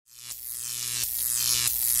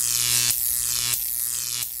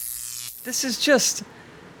this is just...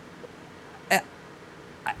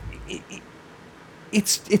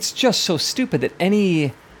 It's just so stupid that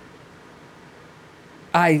any...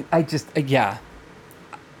 I'm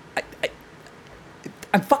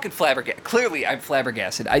fucking flabbergasted. Clearly, I'm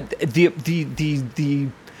flabbergasted. The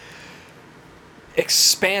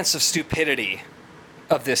expanse of stupidity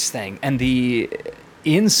of this thing and the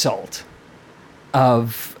insult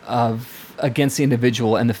of against the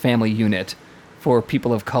individual and the family unit for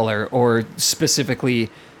people of color, or specifically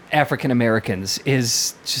African Americans,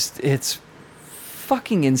 is just, it's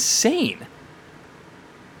fucking insane.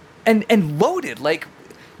 And loaded, like,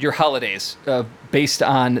 your holidays based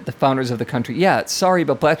on the founders of the country. Yeah, sorry,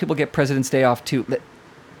 but black people get President's Day off too.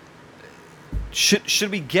 Should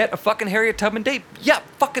we get a fucking Harriet Tubman Day? Yeah,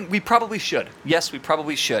 fucking, we probably should. Yes, we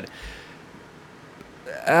probably should.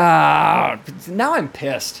 Now I'm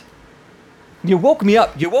pissed. You woke me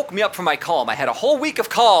up. You woke me up from my calm. I had a whole week of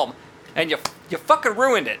calm, and you fucking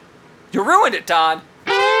ruined it. You ruined it, Don.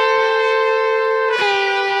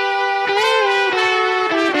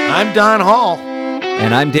 I'm Don Hall.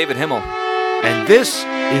 And I'm David Himmel. And this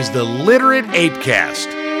is the Literate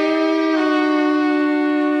ApeCast.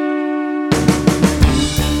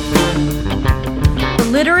 The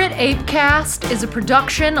Literate ApeCast is a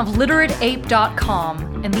production of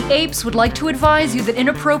LiterateApe.com, and the Apes would like to advise you that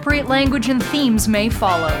inappropriate language and themes may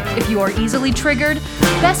follow. If you are easily triggered,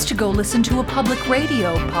 best to go listen to a public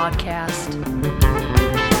radio podcast.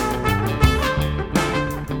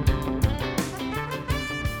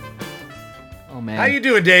 Man. How you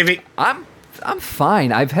doing, Davey? I'm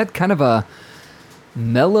fine. I've had kind of a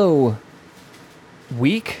mellow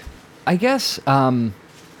week, I guess. But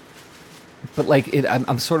like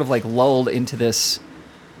I'm sort of like lulled into this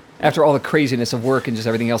after all the craziness of work and just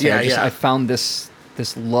everything else. I found this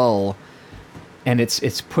lull, and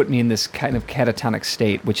it's put me in this kind of catatonic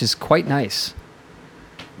state, which is quite nice.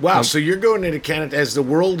 Wow, so you're going into Canada as the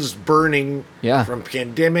world is burning from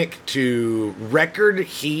pandemic to record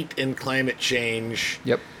heat and climate change.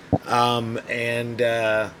 Yep. And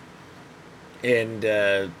the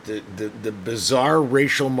bizarre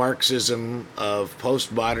racial Marxism of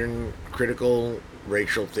postmodern critical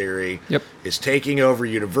racial theory is taking over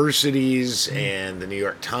universities and the New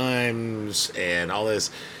York Times and all this.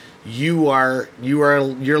 You're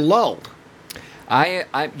lulled.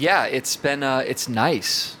 It's been it's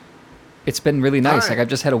nice. It's been really nice. Like, I've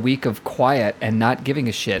just had a week of quiet and not giving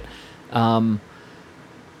a shit. Like,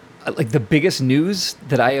 the biggest news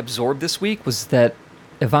that I absorbed this week was that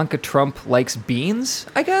Ivanka Trump likes beans,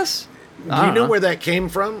 I guess. Do you know where that came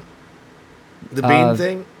from? The bean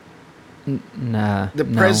thing? Nah. The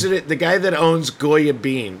president, the guy that owns Goya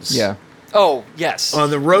Beans. Yeah. Oh, yes. On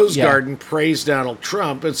the Rose Garden praised Donald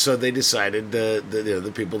Trump, and so they decided,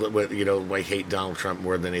 the people that hate Donald Trump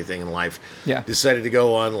more than anything in life, decided to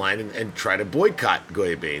go online and try to boycott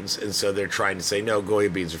Goya Beans, and so they're trying to say, no, Goya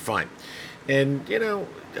Beans are fine. And,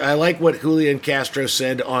 I like what Julian Castro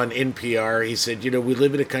said on NPR. He said, we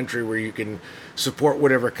live in a country where you can support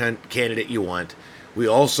whatever candidate you want. We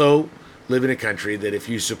also live in a country that if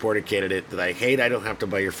you support a candidate that I hate, I don't have to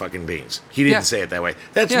buy your fucking beans. He didn't say it that way.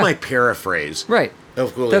 That's my paraphrase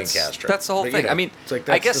of Julian Castro. That's the whole thing. I mean, it's like,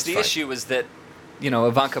 I guess the issue is that,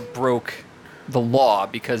 Ivanka broke the law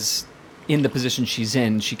because in the position she's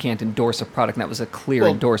in, she can't endorse a product, and that was a clear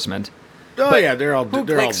endorsement. Oh, but they're all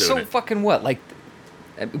doing it. So fucking what? Like,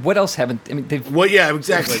 what else havenent... I mean, they've... Well, yeah,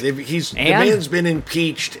 exactly. The man's been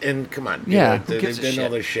impeached, and come on. They've done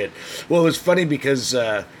all this shit. Well, it was funny because...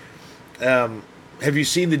 have you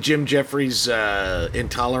seen the Jim Jeffries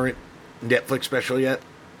Intolerant Netflix special yet?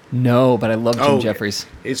 No, but I love Jim Jeffries.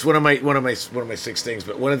 It's one of my 6 things.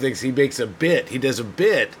 But one of the things, he does a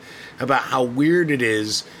bit about how weird it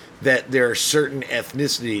is that there are certain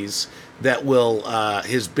ethnicities that will.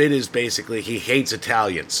 His bit is basically he hates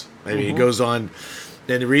Italians. I mean, he goes on.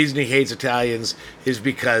 And the reason he hates Italians is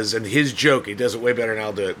because, and his joke, he does it way better than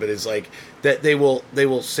I'll do it, but it's like that they will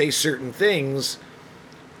say certain things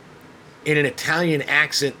in an Italian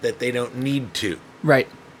accent that they don't need to. Right.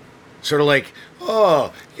 Sort of like,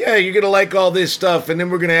 oh, yeah, you're going to like all this stuff, and then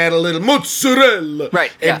we're going to add a little mozzarella.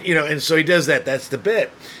 Right, and, and so he does that. That's the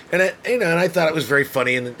bit. And, I thought it was very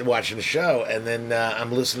funny in watching the show. And then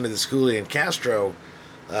I'm listening to this Julian Castro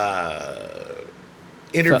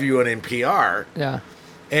interview on NPR. Yeah.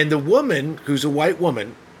 And the woman, who's a white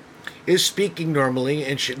woman, is speaking normally,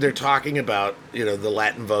 and they're talking about the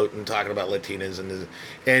Latin vote and talking about Latinas,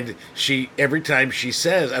 and she every time she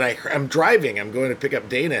says, and I'm driving, I'm going to pick up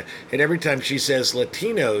Dana, and every time she says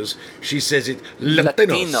Latinos, she says it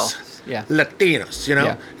Latinos, Latinos,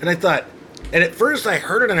 and I thought, and at first I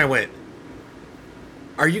heard it and I went,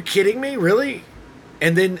 are you kidding me? Really?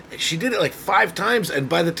 And then she did it like 5 times, and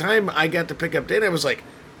by the time I got to pick up Dana, I was like,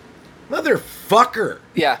 motherfucker.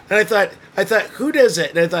 Yeah. And I thought, who does it?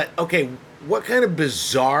 And I thought, okay, what kind of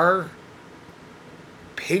bizarre,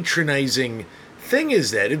 patronizing thing is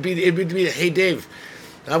that? It'd be, hey Dave,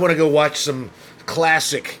 I want to go watch some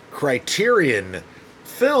classic Criterion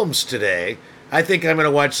films today. I think I'm going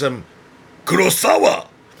to watch some Kurosawa.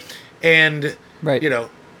 And, right.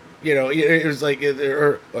 It was like,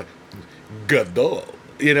 or Godot,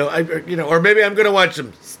 or maybe I'm going to watch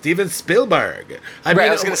some Steven Spielberg. I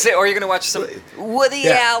was going to say, or you're going to watch some Woody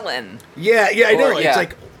Allen. Yeah, I know. It's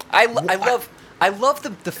like I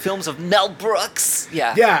love the films of Mel Brooks.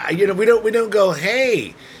 Yeah. Yeah, we don't go,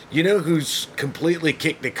 hey, who's completely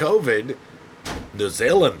kicked the COVID? New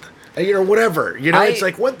Zealand. Whatever. It's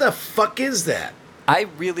like, what the fuck is that? I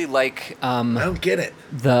really like I don't get it.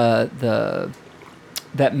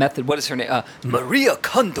 That method. What is her name? Maria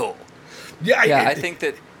Kondo. Yeah, I think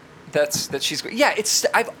that she's great. Yeah,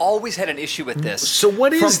 I've always had an issue with this. So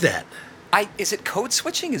what is that? Is it code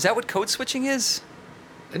switching? Is that what code switching is?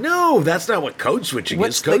 No, that's not what code switching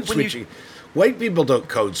is. Code switching. White people don't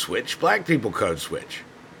code switch. Black people code switch.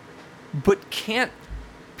 But can't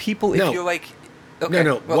people? If you're like, okay,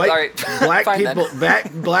 no. Well, all right.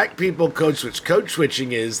 Black people code switch. Code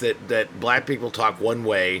switching is that black people talk one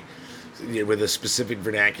way with a specific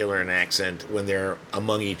vernacular and accent when they're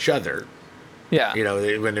among each other. Yeah.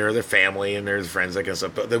 When they're their family and their friends, that kind of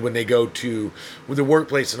stuff. But then when they go to the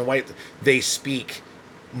workplace and they speak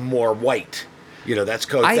more white. That's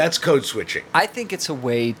code. That's code switching. I think it's a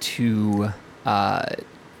way to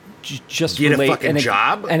just get relate a fucking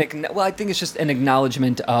job. I think it's just an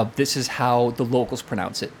acknowledgement of this is how the locals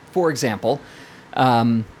pronounce it. For example,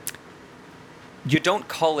 you don't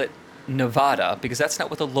call it Nevada because that's not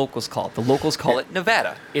what the locals call it. The locals call it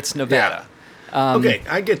Nevada. It's Nevada. Yeah. Okay,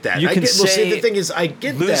 I get that. See, the thing is, I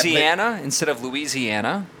get Louisiana instead of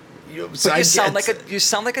Louisiana. But you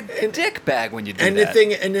sound like a dick bag when you do that. And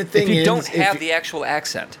the thing if you don't have the actual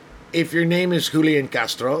accent. If your name is Julian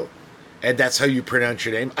Castro, and that's how you pronounce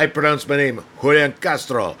your name, I pronounce my name Julian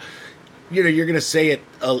Castro. You're going to say it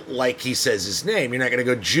like he says his name. You're not going to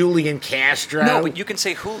go Julian Castro. No, but you can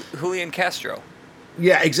say Julian Castro.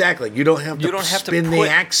 Yeah, exactly. You don't have to spin the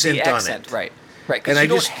accent on it. Right. Because you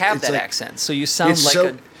don't have that accent, so you sound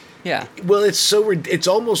like yeah. Well, it's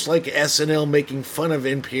almost like SNL making fun of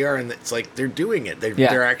NPR, and it's like they're doing it.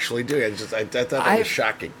 They're actually doing it. I thought that was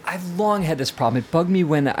shocking. I've long had this problem. It bugged me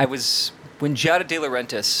when Giada De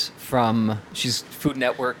Laurentiis she's Food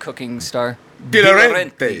Network cooking star. De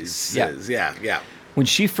Laurentiis. Yeah. When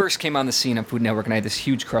she first came on the scene on Food Network, and I had this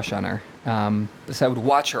huge crush on her, so I would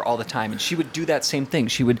watch her all the time, and she would do that same thing.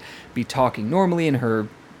 She would be talking normally in her,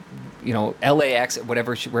 LA accent,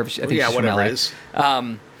 wherever she's from LA. It is.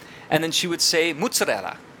 And then she would say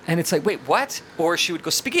mozzarella. And it's like, wait, what? Or she would go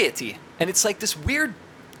spaghetti. And it's like this weird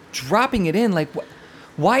dropping it in. Like,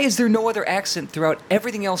 why is there no other accent throughout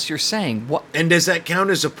everything else you're saying? What? And does that count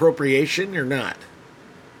as appropriation or not?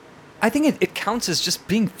 I think it counts as just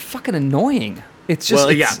being fucking annoying. It's just...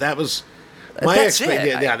 that was...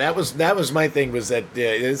 that was my thing, was that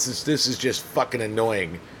this is just fucking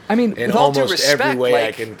annoying. I mean, in with all due almost respect, every way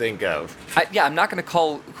I can think of. I'm not going to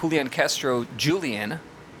call Julian Castro Julian,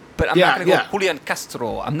 but I'm not going to go Julian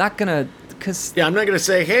Castro. I'm not going to, because... Yeah, I'm not going to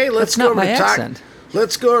say, hey, let's go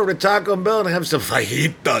over to Taco Bell and have some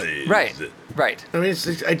fajitas. Right. I mean,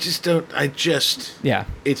 Yeah.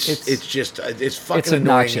 It's fucking it's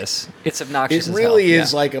obnoxious. Annoying. It's obnoxious It really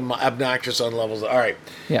as hell. is obnoxious on levels. All right.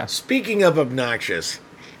 Yeah. Speaking of obnoxious,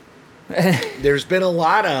 there's been a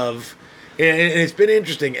lot of... And it's been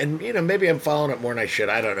interesting, and maybe I'm following it more than I should.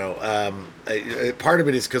 I don't know. Part of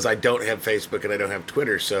it is because I don't have Facebook and I don't have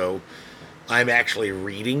Twitter, so I'm actually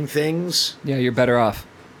reading things. Yeah, you're better off.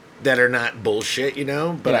 That are not bullshit,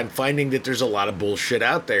 But I'm finding that there's a lot of bullshit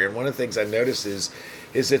out there, and one of the things I noticed is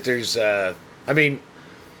that there's.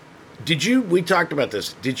 We talked about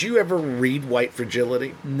this. Did you ever read White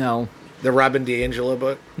Fragility? No. The Robin DiAngelo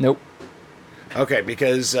book? Nope. Okay,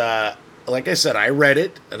 because. Like I said, I read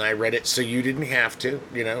it so you didn't have to,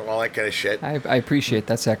 all that kind of shit. I appreciate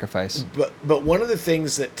that sacrifice. But one of the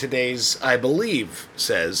things that today's, I believe,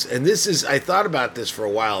 says, and this is, I thought about this for a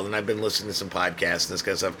while, and I've been listening to some podcasts and this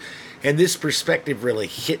kind of stuff, and this perspective really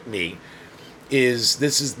hit me,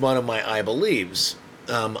 this is one of my I believes.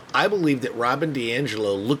 I believe that Robin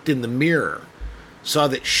DiAngelo looked in the mirror, saw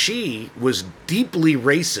that she was deeply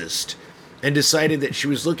racist, and decided that she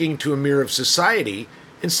was looking into a mirror of society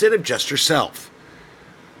instead of just herself.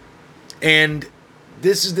 And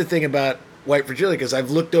this is the thing about White Fragility because I've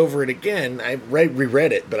looked over it again. I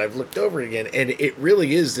reread it, but I've looked over it again, and it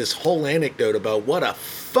really is this whole anecdote about what a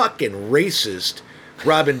fucking racist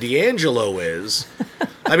Robin DiAngelo is.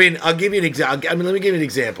 I mean, I'll give you an example. I mean, let me give you an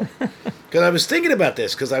example. Because I was thinking about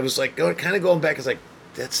this, because I was like, kind of going back. It's like,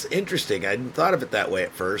 that's interesting. I hadn't thought of it that way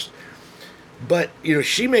at first. But, you know,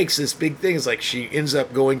 she makes this big thing. It's like she ends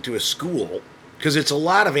up going to a school, because it's a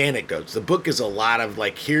lot of anecdotes. The book is a lot of,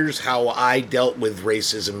 like, here's how I dealt with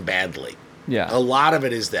racism badly. Yeah. A lot of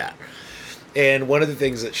it is that. And one of the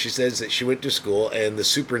things that she says that she went to school, and the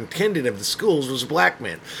superintendent of the schools was a black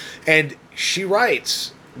man. And she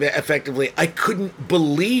writes, effectively, I couldn't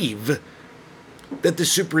believe that the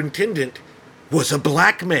superintendent was a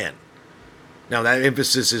black man. Now, that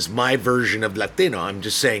emphasis is my version of Latino. I'm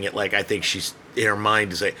just saying it like I think she's in her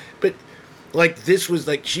mind to say. But, like, this was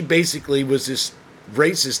like, she basically was this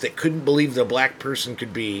racist that couldn't believe that a black person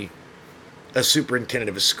could be a superintendent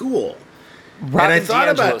of a school. Robin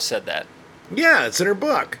DiAngelo said that. Yeah, it's in her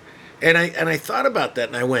book. And I thought about that,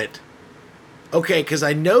 and I went, okay, because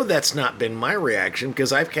I know that's not been my reaction,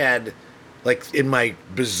 because I've had, like, in my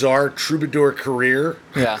bizarre troubadour career,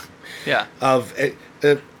 of,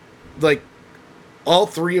 like, all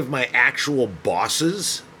three of my actual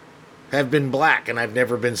bosses have been black, and I've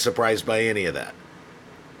never been surprised by any of that.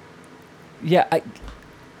 Yeah,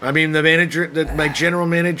 I mean, my general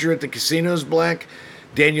manager at the casino is black.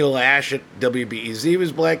 Daniel Ash at WBEZ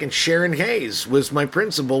was black, and Sharon Hayes was my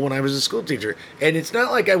principal when I was a school teacher. And it's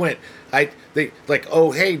not like I went,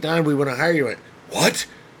 oh, hey, Don, we want to hire you. I went, what?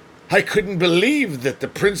 I couldn't believe that the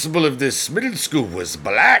principal of this middle school was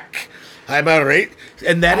black. I'm all right.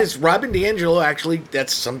 And that is Robin DiAngelo. Actually,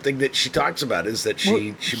 that's something that she talks about, is that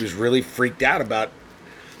she was really freaked out about.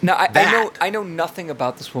 Now, I know nothing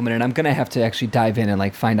about this woman, and I'm going to have to actually dive in and,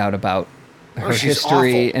 like, find out about her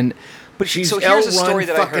history. Awful. And but she's so here's a L. story Ron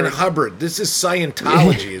that I fucking heard. Hubbard. This is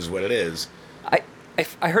Scientology, is what it is.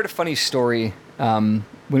 I heard a funny story when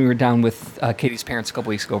we were down with Katie's parents a couple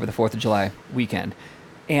weeks ago over the 4th of July weekend.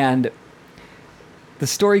 And the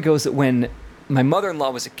story goes that when my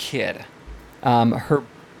mother-in-law was a kid,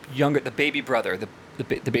 the baby brother, the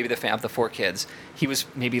baby of the family, of the 4 kids, he was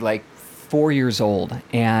maybe like 4 years old,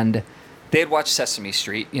 and they had watched Sesame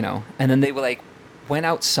Street, you know, and then they were like, went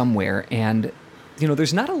out somewhere, and, you know,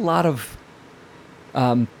 there's not a lot of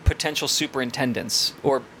potential superintendents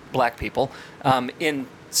or black people in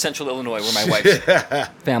central Illinois, where my wife's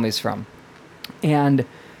family's from. And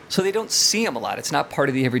so they don't see them a lot. It's not part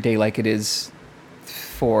of the everyday like it is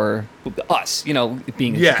for us, you know,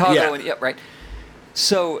 being in Chicago. Yeah. And, right.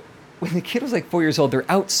 So when the kid was like 4 years old, they're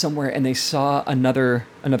out somewhere and they saw another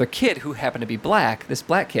kid who happened to be black, this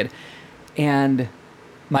black kid. And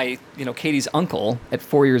my, you know, Katie's uncle at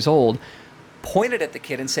 4 years old pointed at the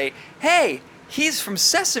kid and say, hey, he's from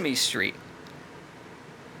Sesame Street.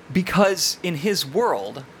 Because in his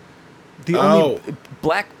world, the only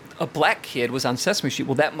a black kid was on Sesame Street.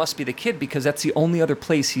 Well, that must be the kid, because that's the only other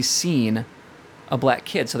place he's seen a black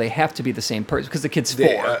kid. So they have to be the same person, because the kid's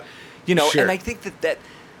 4. You know, sure. And I think that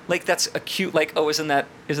like, that's a cute, like, oh, isn't that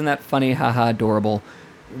funny? Haha, adorable.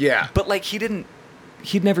 Yeah. But like, he'd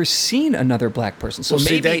never seen another black person. So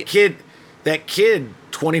maybe that kid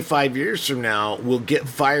 25 years from now will get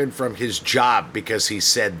fired from his job because he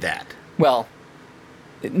said that. Well,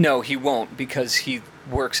 no, he won't, because he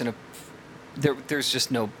works in a. There's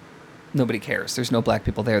just nobody cares. There's no black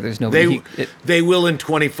people there. There's nobody. They will in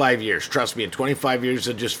 25 years. Trust me, in 25 years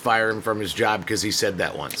they'll just fire him from his job because he said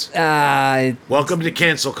that once. Welcome to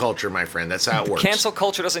cancel culture, my friend. That's how it works. Cancel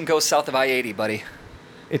culture doesn't go south of I-80, buddy.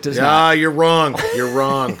 It does not. You're wrong. You're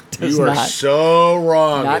wrong. You are so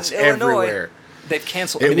wrong. Not it's in Illinois. Everywhere. They've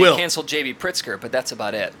canceled. They canceled J.B. Pritzker, but that's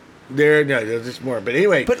about it. There's more. But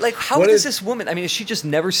anyway. But like, how does this woman? I mean, has she just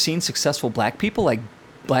never seen successful black people, like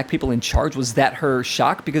black people in charge? Was that her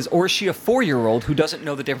shock? Or is she a 4-year-old who doesn't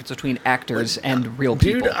know the difference between actors and real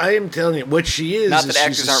people? Dude, I am telling you, what she is. Not that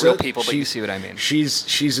actors aren't real people, but you see what I mean.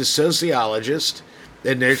 She's a sociologist,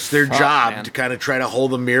 and it's their job to kind of try to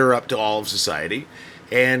hold a mirror up to all of society.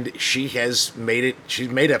 And she has made it. She's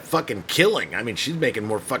made a fucking killing. I mean, she's making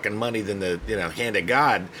more fucking money than the hand of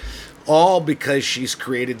God, all because she's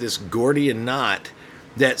created this Gordian knot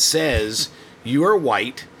that says you are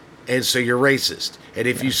white, and so you're racist. And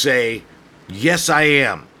if you say yes, I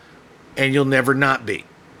am, and you'll never not be,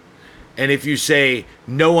 and if you say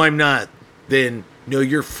no, I'm not, then no,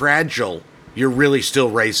 you're fragile. You're really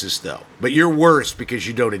still racist though, but you're worse because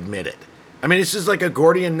you don't admit it. I mean, this is like a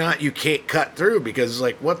Gordian knot you can't cut through, because it's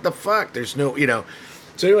like, what the fuck? There's no,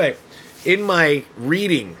 So anyway, in my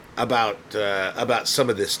reading about some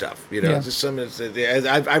of this stuff, just some of this,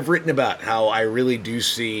 I've written about how I really do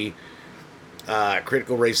see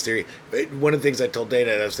critical race theory. One of the things I told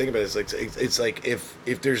Dana, and I was thinking about it, it's like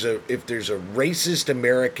if there's a racist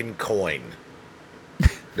American coin,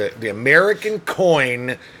 the American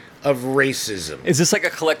coin of racism. Is this like a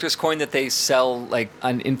collector's coin that they sell like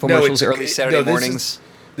on infomercials early Saturday mornings?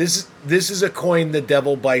 This is a coin the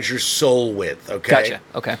devil buys your soul with. Okay. Gotcha.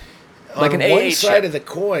 Okay. Like on an one AA side chip. of the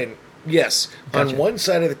coin, yes. Gotcha. On one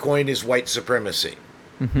side of the coin is white supremacy.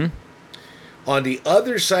 Mm-hmm. On the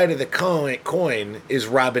other side of the coin is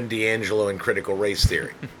Robin DiAngelo and critical race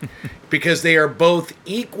theory. Because they are both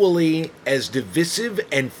equally as divisive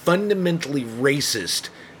and fundamentally racist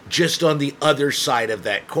just on the other side of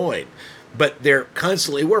that coin. But they're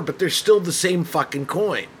constantly but they're still the same fucking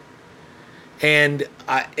coin. And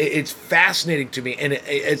it's fascinating to me. And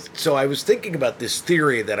so I was thinking about this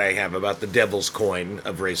theory that I have about the devil's coin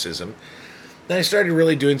of racism. Then I started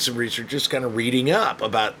really doing some research, just kind of reading up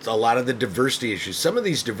about a lot of the diversity issues. Some of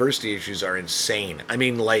these diversity issues are insane. I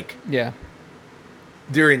mean,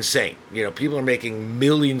 they're insane. You know, people are making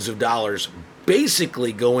millions of dollars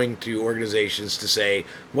basically going to organizations to say,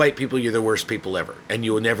 white people, you're the worst people ever, and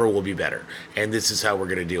you never will be better. And this is how we're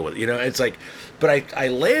going to deal with it. You know, it's like, but I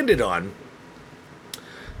landed on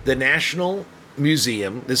the National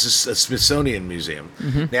Museum. This is a Smithsonian Museum.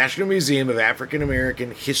 Mm-hmm. National Museum of African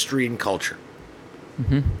American History and Culture.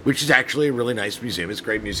 Mm-hmm. Which is actually a really nice museum. It's a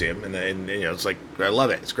great museum, and you know, it's like, I love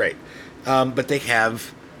it. It's great. But they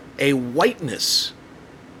have a whiteness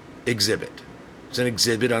exhibit. It's an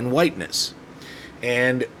exhibit on whiteness,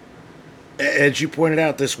 and as you pointed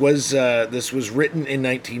out, this was written in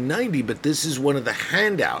 1990. But this is one of the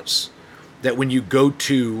handouts that when you go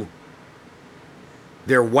to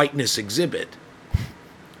their whiteness exhibit,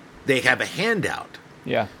 they have a handout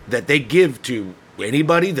that they give to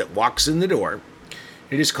anybody that walks in the door.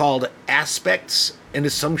 It is called Aspects and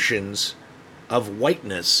Assumptions of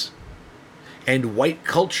Whiteness and White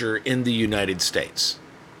Culture in the United States.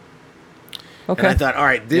 Okay. And I thought, all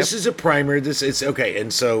right, this is a primer. It's okay.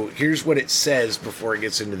 And so here's what it says before it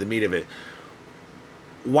gets into the meat of it.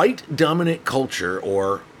 White dominant culture,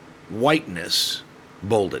 or whiteness,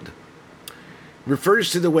 bolded,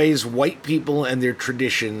 refers to the ways white people and their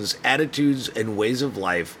traditions, attitudes, and ways of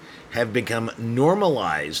life have become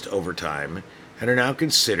normalized over time and are now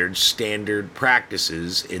considered standard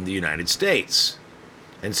practices in the United States.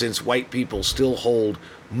 And since white people still hold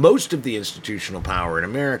most of the institutional power in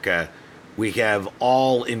America, we have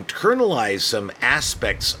all internalized some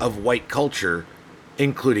aspects of white culture,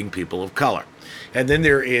 including people of color. And then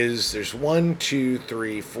there's 1, 2,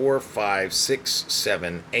 3, 4, 5, 6,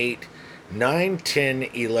 7, 8, 9, 10,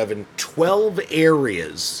 11, 12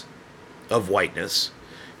 areas of whiteness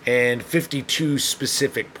and 52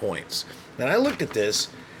 specific points. And I looked at this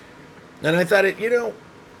and I thought,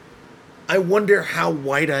 I wonder how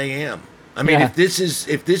white I am. I mean, if this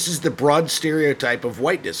is the broad stereotype of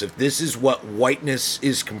whiteness, if this is what whiteness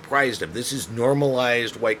is comprised of, this is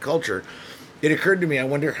normalized white culture, it occurred to me, I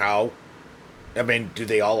wonder how, do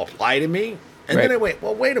they all apply to me? And then I went,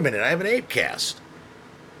 well, wait a minute, I have an ApeCast.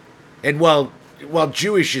 And while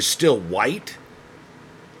Jewish is still white,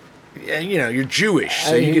 you're Jewish,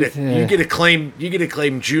 so you get to claim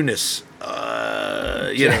Jewness.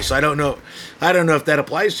 So I don't know if that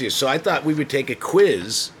applies to you. So I thought we would take a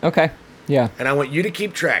quiz. Okay. Yeah. And I want you to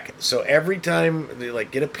keep track. So every time,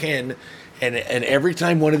 get a pen, and every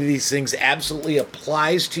time one of these things absolutely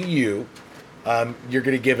applies to you, you're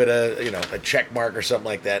going to give it a check mark or something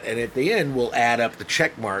like that. And at the end, we'll add up the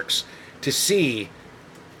check marks to see,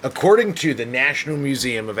 according to the National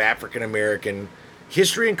Museum of African American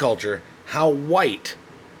History and Culture, how white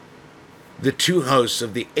the two hosts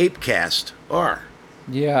of the ApeCast are.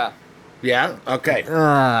 Yeah. Yeah? Okay.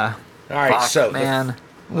 All right, fuck, so... man.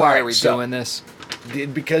 Why are we doing this?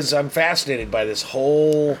 Because I'm fascinated by this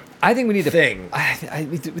whole I think we need thing.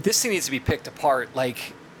 This thing needs to be picked apart. Well,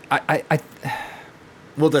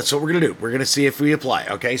 that's what we're going to do. We're going to see if we apply.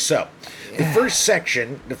 Okay, so the first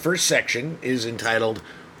section is entitled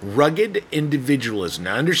Rugged Individualism.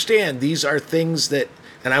 Now, understand, these are things that,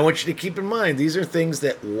 and I want you to keep in mind, these are things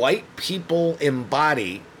that white people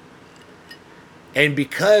embody. And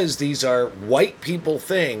because these are white people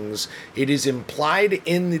things, it is implied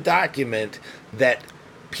in the document that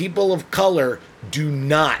people of color do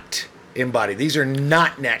not embody. These are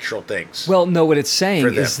not natural things. Well, no, what it's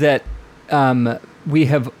saying is that we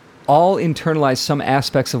have all internalized some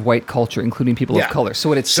aspects of white culture, including people of color. So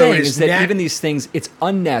what it's saying is that even these things, it's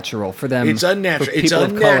unnatural for them. It's unnatural. It's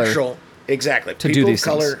unnatural. Exactly. To do these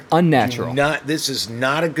things. Unnatural. This is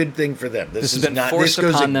not a good thing for them. This has been forced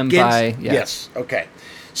upon them by... Yes. Okay.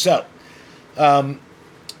 So,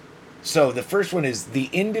 So the first one is the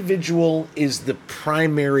individual is the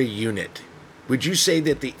primary unit. Would you say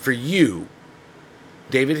that for you,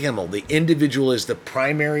 David Himmel, the individual is the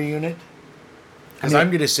primary unit? Because I'm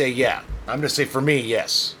going to say yeah. I'm going to say for me,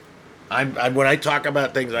 yes. I'm when I talk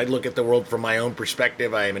about things, I look at the world from my own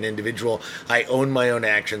perspective. I am an individual. I own my own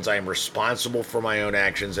actions. I am responsible for my own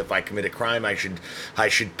actions. If I commit a crime, I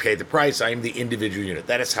should pay the price. I am the individual unit.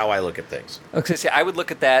 That is how I look at things. Okay, see, I would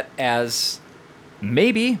look at that as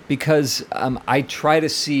maybe because I try to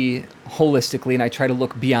see holistically and I try to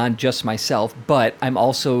look beyond just myself, but I'm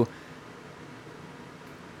also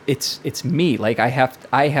it's me. Like I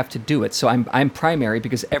have to do it. So I'm primary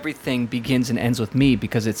because everything begins and ends with me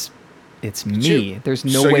because it's me. There's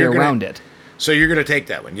no way around it. So you're going to take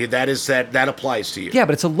that one. That applies to you. Yeah,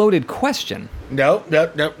 but it's a loaded question. No.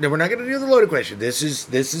 We're not going to do the loaded question.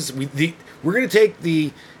 We're going to take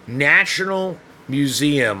the National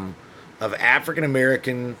Museum of African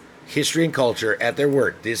American History and Culture at their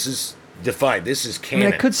word. This is defined. This is canon. I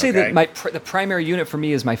mean, I could say that the primary unit for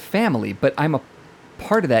me is my family, but I'm a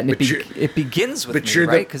part of that, and it begins with me,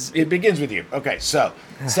 right? Because it begins with you. Okay, so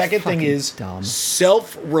second thing is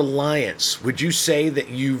self-reliance. Would you say that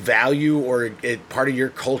you value or part of your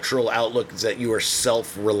cultural outlook is that you are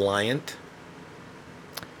self-reliant?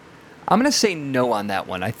 I'm going to say no on that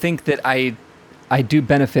one. I think that I do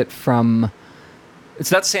benefit from.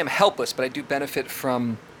 It's not to say I'm helpless, but I do benefit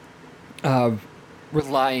from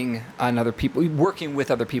relying on other people, working with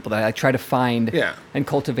other people. That I try to find and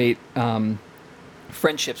cultivate.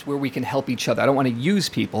 Friendships where we can help each other. I don't want to use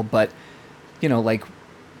people, but like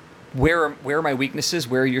where are my weaknesses?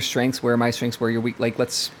 Where are your strengths? Where are my strengths? Where are your weak? Like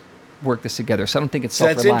let's work this together. So I don't think it's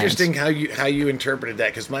self-reliance. That's interesting how you interpreted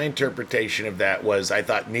that, because my interpretation of that was I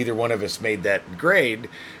thought neither one of us made that grade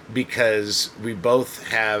because we both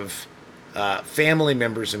have family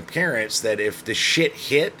members and parents that if the shit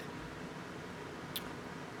hit,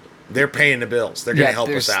 they're paying the bills. They're going to help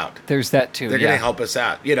us out. There's that too. They're going to help us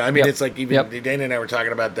out. It's like even Dana and I were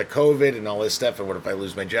talking about the COVID and all this stuff. And what if I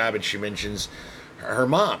lose my job? And she mentions her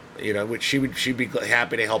mom, which she'd be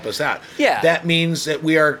happy to help us out. Yeah. That means that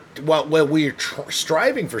we are, while we are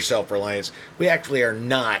striving for self-reliance, we actually are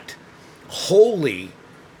not wholly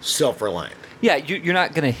self-reliant. Yeah, you're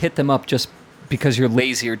not going to hit them up just because you're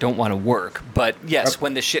lazy or don't want to work. But yes,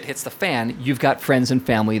 when the shit hits the fan, you've got friends and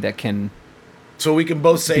family that can. So we can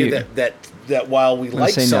both say that while we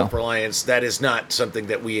like self-reliance, that is not something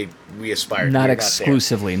that we aspire to. Not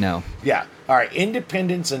exclusively, no. Yeah. All right.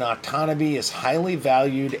 Independence and autonomy is highly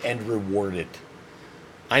valued and rewarded.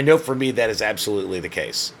 I know for me that is absolutely the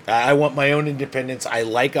case. I want my own independence. I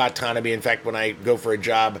like autonomy. In fact, when I go for a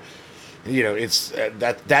job, it's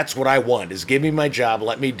that's what I want is give me my job,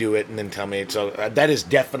 let me do it, and then tell me. So that is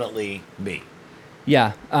definitely me.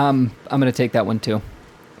 Yeah. I'm going to take that one too.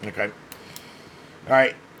 Okay. All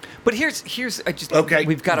right. But here's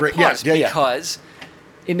we've got to pause because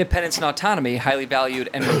independence and autonomy, highly valued,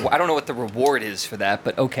 and I don't know what the reward is for that,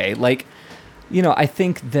 but okay. Like, I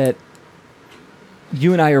think that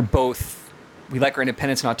you and I are both, we like our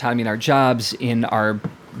independence and autonomy in our jobs, in our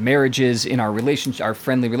marriages, in our our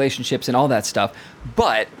friendly relationships, and all that stuff.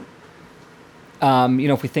 But,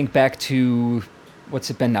 if we think back to,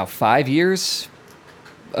 what's it been now, 5 years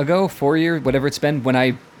ago, 4 years, whatever it's been, when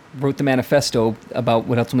I wrote the manifesto about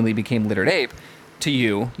what ultimately became Literate Ape to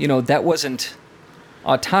you, that wasn't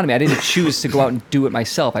autonomy. I didn't choose to go out and do it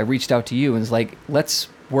myself. I reached out to you and was like, let's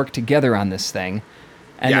work together on this thing.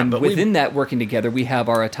 And then within that working together, we have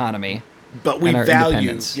our autonomy. But we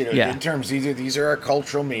value, in terms, these are our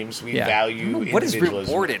cultural memes. We value what is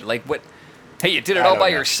rewarded? Like what? Hey, you did it all by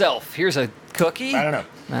yourself. Here's a cookie? I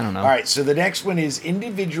don't know. All right, so the next one is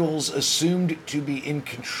individuals assumed to be in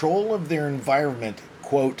control of their environment.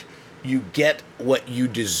 Quote, you get what you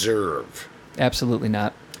deserve. Absolutely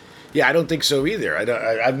not. Yeah, I don't think so either.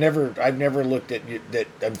 I've never looked at that.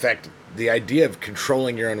 In fact, the idea of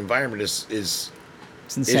controlling your own environment is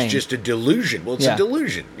just a delusion. Well, it's a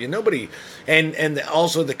delusion. Nobody, and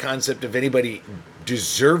also the concept of anybody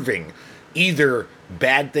deserving either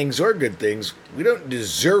bad things or good things. We don't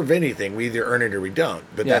deserve anything. We either earn it or we don't.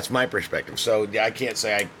 But that's my perspective. So I can't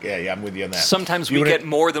say I'm with you on that. Sometimes we get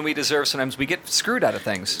more than we deserve. Sometimes we get screwed out of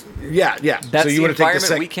things. Yeah. That's the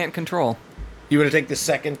environment we can't control. You want to take the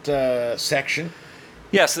second section?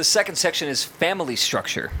 Yes, the second section is family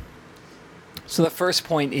structure. So the first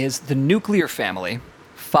point is the nuclear family,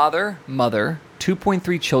 father, mother,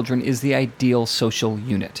 2.3 children is the ideal social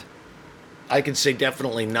unit. I can say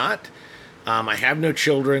definitely not. I have no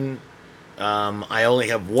children. I only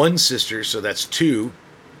have one sister, so that's two.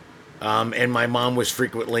 And my mom was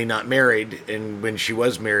frequently not married, and when she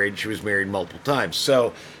was married multiple times.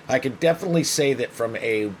 So I could definitely say that from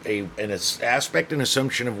an aspect and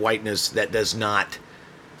assumption of whiteness that does not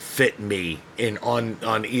fit me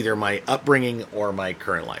on either my upbringing or my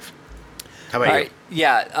current life. How about you?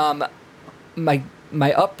 Yeah,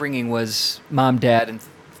 my upbringing was mom, dad, and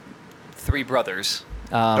 3 brothers.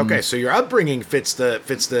 Okay, so your upbringing fits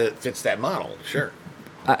that model. Sure.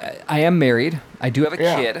 I am married. I do have a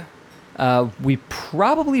kid. We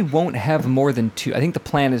probably won't have more than 2. I think the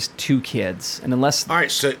plan is 2 kids, and unless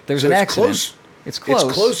there's an accident, it's close.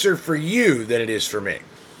 It's closer for you than it is for me.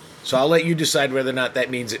 So I'll let you decide whether or not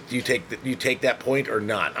that means that you take that point or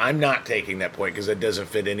not. I'm not taking that point because it doesn't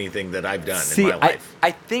fit anything that I've done in my life.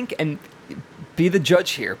 I think, and be the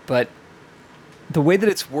judge here, but the way that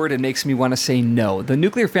it's worded makes me want to say no. The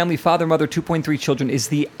nuclear family, father, mother, 2.3 children, is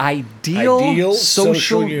the ideal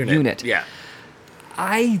social unit. Yeah.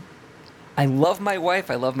 I love my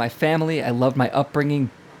wife. I love my family. I love my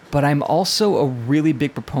upbringing. But I'm also a really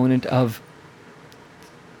big proponent of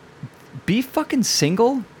be fucking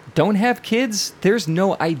single. Don't have kids. There's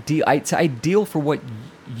no ideal. It's ideal for what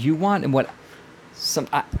you want and what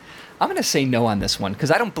I'm going to say no on this one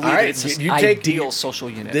because I don't believe it's an ideal social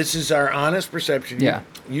unit. This is our honest perception.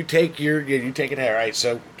 You take it here. All right,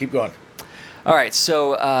 so keep going. All right,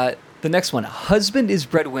 so the next one. Husband is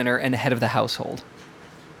breadwinner and head of the household.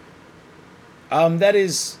 That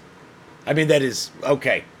is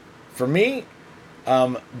okay. For me,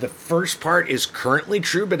 the first part is currently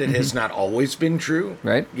true, but it has not always been true.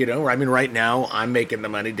 Right. Right now I'm making the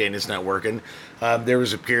money. Dana's not working. There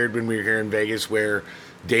was a period when we were here in Vegas where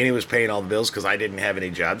Dana was paying all the bills because I didn't have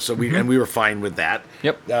any jobs. So we were fine with that.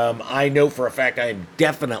 Yep. I know for a fact I am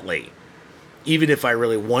definitely, even if I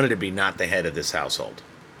really wanted to be, not the head of this household.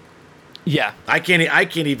 Yeah. I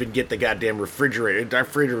can't even get the goddamn refrigerator. Our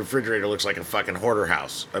refrigerator looks like a fucking hoarder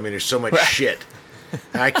house. I mean, there's so much shit.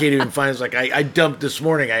 I can't even find. It's like I dumped this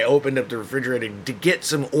morning. I opened up the refrigerator to get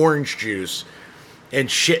some orange juice, and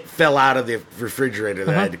shit fell out of the refrigerator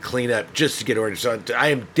that I had to clean up just to get orange. So I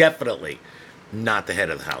am definitely not the head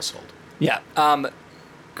of the household. Yeah.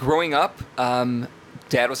 Growing up,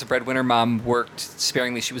 Dad was a breadwinner. Mom worked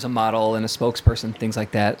sparingly. She was a model and a spokesperson, things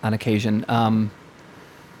like that on occasion.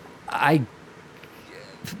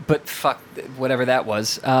 But fuck, whatever that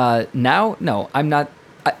was. Now, no, I'm not.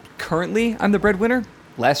 Currently, I'm the breadwinner.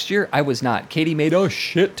 Last year, I was not. Katie made a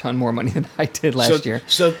shit ton more money than I did last year.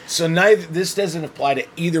 So neither this doesn't apply to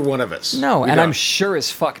either one of us. No, and I'm sure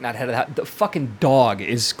as fuck not head of the house. The fucking dog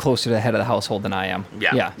is closer to the head of the household than I am.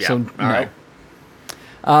 Yeah. So All no.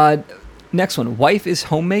 Right. Next one. Wife is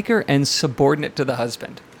homemaker and subordinate to the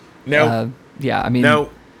husband. No. Yeah, I mean.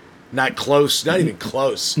 No. Not close. Not even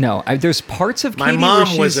close. No. There's parts of Katie my mom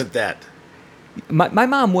where wasn't that. My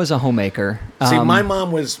mom was a homemaker. See, my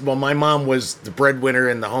mom was the breadwinner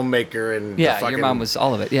and the homemaker and your mom was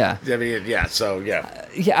all of it. Yeah. I mean, yeah. So yeah.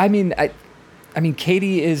 I mean,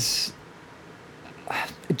 Katie is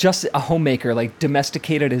just a homemaker, like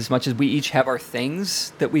domesticated as much as we each have our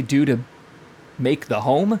things that we do to make the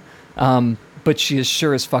home. But she is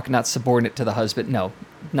sure as fuck not subordinate to the husband. No,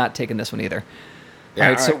 not taking this one either. Yeah,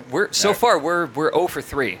 all right, so we're 0 for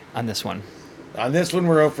 3 on this one. On this one,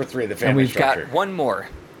 we're 0 for 3, the family and we've structure. Got one more.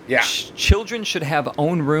 Yeah. Children should have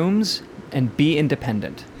own rooms and be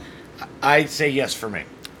independent. I'd say yes for me.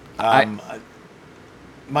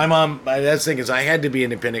 My mom, that's the thing is I had to be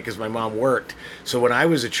independent because my mom worked. So when I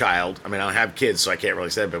was a child, I mean, I don't have kids, so I can't really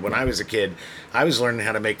say it, but when I was a kid, I was learning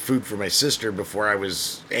how to make food for my sister before I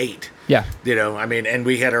was 8. Yeah. I mean, and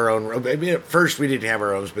we had our own, I mean, at first we didn't have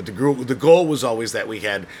our own, but the goal was always that we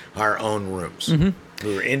had our own rooms. Mm-hmm.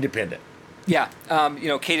 We were independent. Yeah.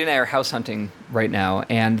 Katie and I are house hunting right now,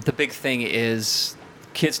 and the big thing is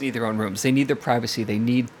kids need their own rooms. They need their privacy. They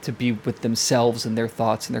need to be with themselves and their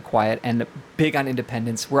thoughts and their quiet, and big on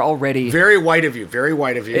independence. We're already... Very white of you. Very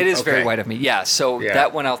white of you. It is very white of me. Yeah, so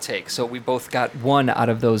that one I'll take. So we both got 1 out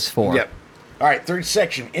of those 4. Yep. All right, third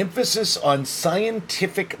section. Emphasis on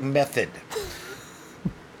scientific method.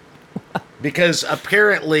 Because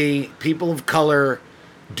apparently people of color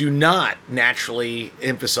do not naturally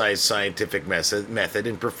emphasize scientific method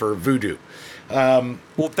and prefer voodoo.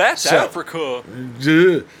 Well, that's Africa.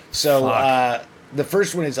 So the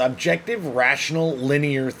first one is objective, rational,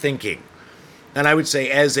 linear thinking. And I would say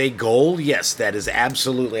as a goal, yes, that is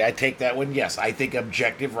absolutely, I take that one, yes. I think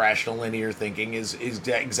objective, rational, linear thinking is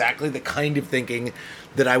exactly the kind of thinking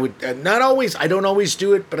that I would, not always, I don't always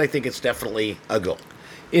do it, but I think it's definitely a goal.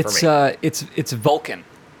 It's Vulcan,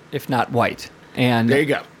 if not white. And there you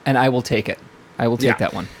go. And I will take it. I will take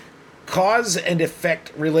that one. cause and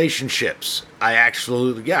effect relationships. I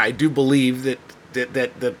do believe that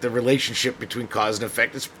the relationship between cause and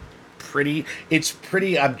effect is pretty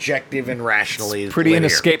objective and rationally pretty linear.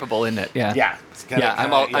 inescapable, isn't it? Yeah. Yeah.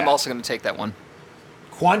 I'm also going to take that one.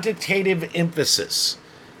 Quantitative emphasis.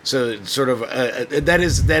 So sort of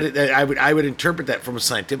I would interpret that from a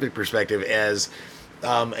scientific perspective as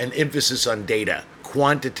an emphasis on data.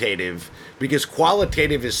 Quantitative, because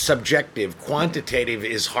qualitative is subjective, quantitative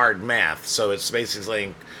is hard math. So it's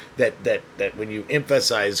basically that when you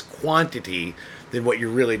emphasize quantity, then what you're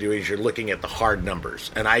really doing is you're looking at the hard numbers.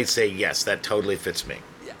 And I say yes, that totally fits me.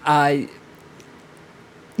 I'm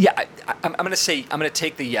going to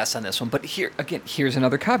take the yes on this one. But here's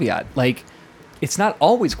another caveat. Like, it's not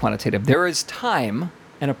always quantitative. There is time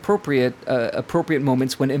and appropriate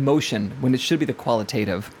moments when it should be the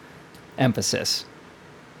qualitative emphasis.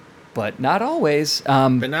 But not always.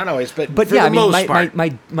 But for the most part,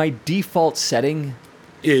 my default setting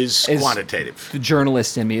is quantitative. The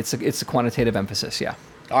journalist in me, it's a quantitative emphasis. Yeah.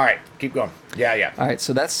 All right, keep going. Yeah. All right,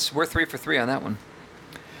 so we're 3 for 3 on that one.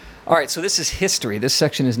 All right, so this is history. This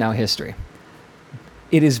section is now history.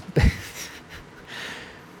 It is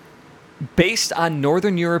based on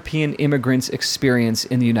Northern European immigrants' experience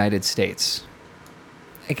in the United States.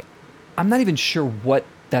 Like, I'm not even sure what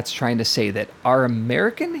that's trying to say, that our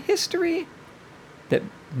American history, that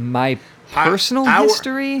my personal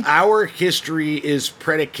history, our history is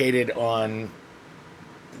predicated on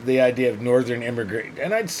the idea of Northern immigrant,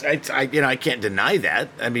 and I can't deny that.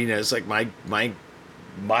 I mean, it's like my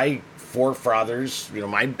forefathers,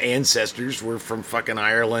 my ancestors were from fucking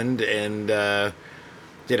Ireland, and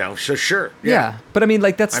so sure, yeah. But I mean,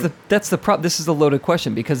 like that's the problem. This is a loaded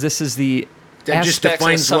question because this is the aspects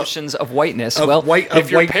and assumptions of whiteness.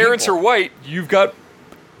 If your parents are white, you've got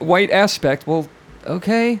white aspect. Well,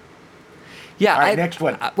 okay. Yeah. All right, next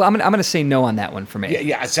one. I'm gonna say no on that one for me.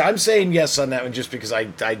 Yeah. So I'm saying yes on that one just because I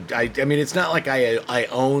mean, it's not like I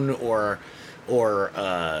own or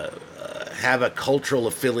have a cultural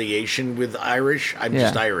affiliation with Irish. I'm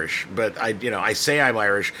just Irish, but I say I'm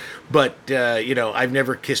Irish, but I've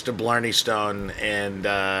never kissed a Blarney Stone, and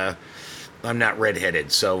I'm not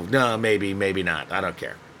redheaded, so no, maybe not. I don't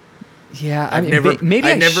care. Yeah, I've never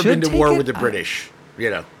been to war with the British.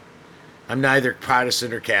 I'm neither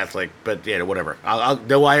Protestant or Catholic, but whatever. I'll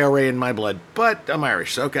no IRA in my blood, but I'm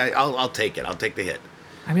Irish. So okay, I'll take it. I'll take the hit.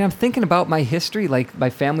 I mean, I'm thinking about my history, like my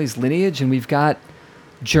family's lineage, and we've got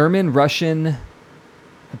German, Russian,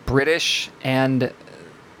 British, and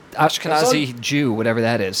Ashkenazi Jew, whatever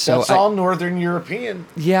that is. So that's all Northern European.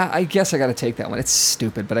 Yeah, I guess I got to take that one. It's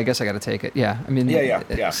stupid, but I guess I got to take it. Yeah, I mean, yeah.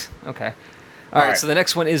 Okay. All right. So the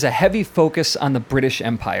next one is a heavy focus on the British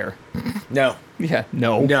Empire. No. Yeah.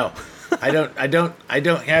 No. I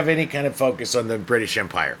don't have any kind of focus on the British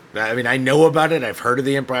Empire. I mean, I know about it. I've heard of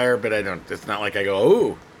the empire, but I don't. It's not like I go,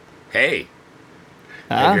 oh, hey.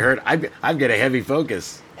 Have you heard? I've got a heavy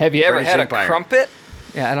focus. Have you ever had a crumpet?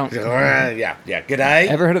 Yeah, I don't. Yeah. Good day.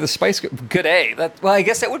 Ever heard of the Spice? Good day. Well, I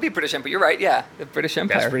guess that would be British Empire. You're right. Yeah, the British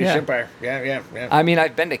Empire. That's British Empire. Yeah. I mean,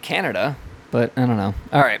 I've been to Canada, but I don't know.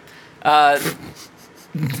 All right.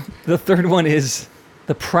 The third one is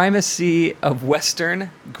the primacy of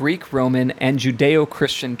Western, Greek, Roman, and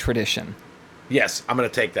Judeo-Christian tradition. Yes, I'm going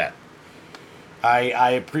to take that. I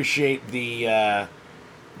appreciate the.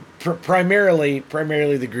 Primarily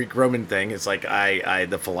the Greek-Roman thing. It's like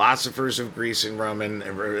the philosophers of Greece and Roman,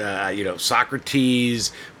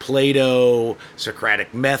 Socrates, Plato,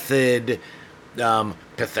 Socratic method,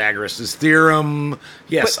 Pythagoras' theorem.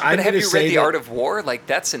 Yes, but have you read The Art of War? Like,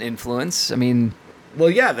 that's an influence. I mean,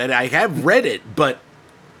 well, yeah, that I have read it, but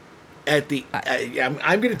I'm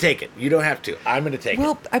going to take it. You don't have to. I'm going to take it.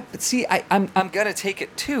 Well, I'm going to take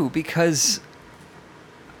it too because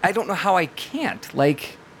I don't know how I can't.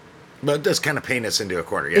 Like. But it does kind of paint us into a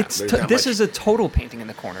corner, yeah. This is a total painting in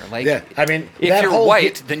the corner. Like, yeah, I mean, if you're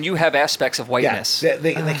white, then you have aspects of whiteness. Yeah,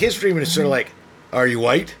 the history is sort of like, are you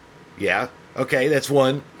white? Yeah. Okay, that's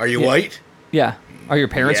one. Are you white? Yeah. Are your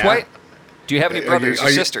parents white? Do you have any brothers or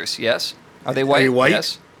sisters? Yes. Are they white? Are you white?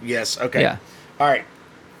 Yes. Yes. Okay. Yeah. All right.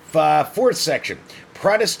 Fourth section: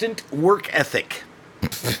 Protestant work ethic.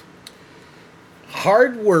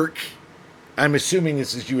 Hard work. I'm assuming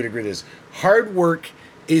you would agree with this. Hard work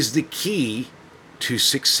is the key to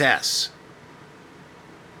success.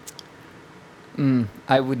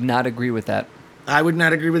 I would not agree with that. I would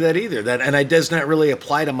not agree with that either. And it does not really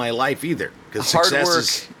apply to my life either. Because hard work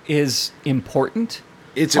is important.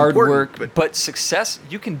 It's hard important, work, but success,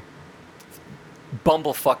 you can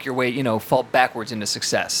bumblefuck your way, fall backwards into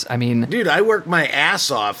success. I mean, dude, I work my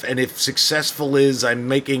ass off, and if successful is I'm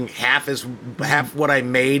making half what I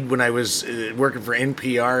made when I was working for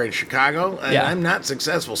NPR in Chicago, I'm not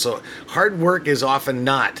successful. So hard work is often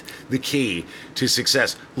not the key to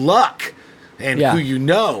success. Luck and who you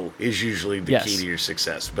know is usually the key to your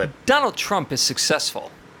success. But Donald Trump is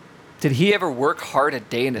successful. Did he ever work hard a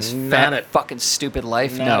day in his fucking stupid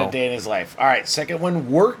life? Not a day in his life. All right, second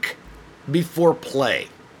one, work before play.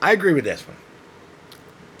 I agree with this one.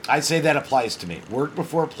 I'd say that applies to me. Work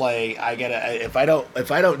before play. If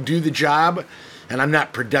I don't do the job and I'm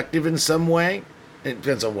not productive in some way, it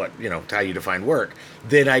depends on what, how you define work,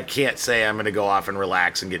 then I can't say I'm going to go off and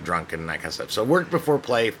relax and get drunk and that kind of stuff. So work before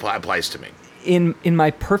play applies to me. In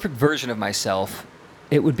my perfect version of myself,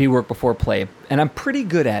 it would be work before play. And I'm pretty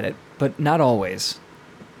good at it, but not always.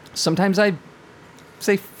 Sometimes I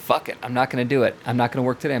say, fuck it, I'm not going to do it. I'm not going to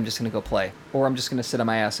work today, I'm just going to go play. Or I'm just going to sit on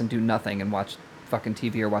my ass and do nothing and watch fucking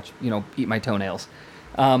TV or watch, eat my toenails.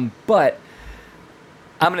 But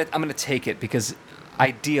I'm gonna take it because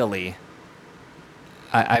ideally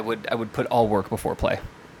I would put all work before play.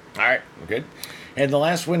 All right, good. And the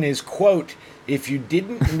last one is, quote, if you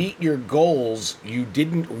didn't meet your goals, you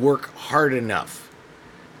didn't work hard enough.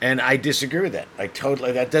 And I disagree with that.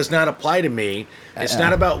 That does not apply to me. It's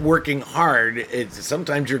not about working hard.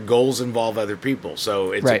 Sometimes your goals involve other people,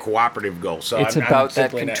 so it's a cooperative goal. So it's about that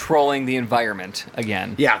controlling the environment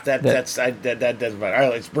again. Yeah, that doesn't matter. All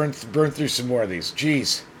right, let's burn through some more of these.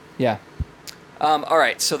 Jeez. Yeah. All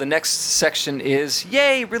right. So the next section is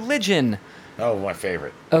yay religion. Oh, my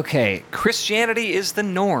favorite. Okay, Christianity is the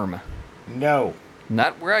norm. No.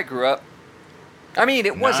 Not where I grew up. I mean,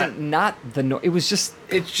 it wasn't not the norm. It was just...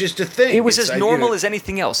 It's just a thing. It was as normal as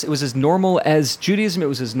anything else. It was as normal as Judaism. It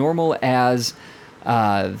was as normal as...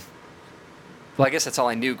 well, I guess that's all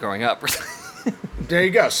I knew growing up. There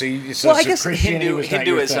you go. I guess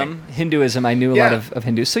Hinduism, I knew a lot of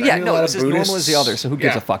Hindus. So it was as normal as the others. So who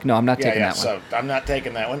gives a fuck? No, I'm not taking that one. So I'm not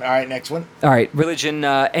taking that one. All right, next one. All right, religion,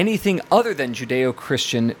 anything other than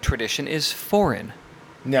Judeo-Christian tradition is foreign.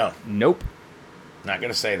 No. Nope. Not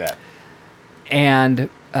going to say that. And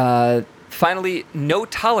finally, no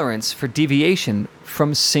tolerance for deviation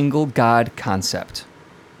from single God concept.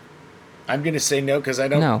 I'm going to say no because I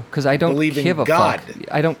don't. No, because I don't believe give in God. A fuck.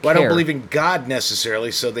 I don't care. I don't believe in God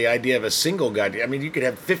necessarily. So the idea of a single God, I mean, you could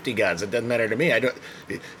have 50 gods. It doesn't matter to me. I don't.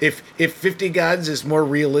 If 50 gods is more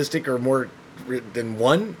realistic or more than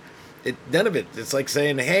one, none of it. It's like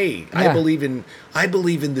saying, hey, I believe in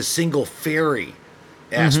the single fairy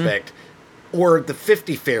aspect. Mm-hmm. Or the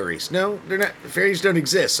 50 fairies. No, they're not. Fairies don't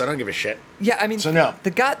exist, so I don't give a shit. Yeah, I mean, so no.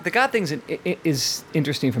 The God thing is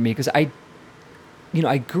interesting for me because I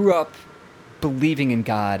grew up believing in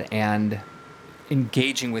God and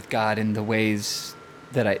engaging with God in the ways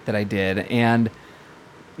that I did, and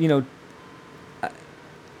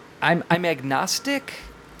I'm agnostic,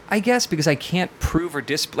 I guess, because I can't prove or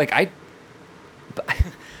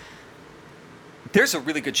there's a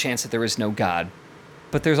really good chance that there is no God.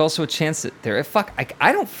 But there's also a chance that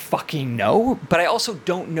I don't fucking know, but I also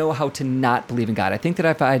don't know how to not believe in God. I think that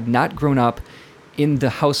if I had not grown up in the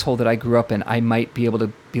household that I grew up in, I might be able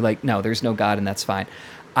to be like, no, there's no God, and that's fine.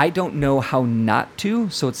 I don't know how not to,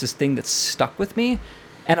 so it's this thing that's stuck with me,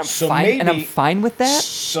 and I'm fine with that.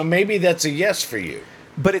 So maybe that's a yes for you.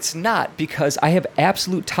 But it's not, because I have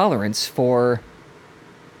absolute tolerance for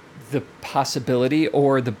the possibility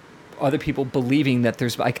or the other people believing that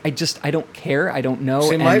there's I don't care, I don't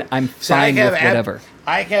know, I'm fine with whatever.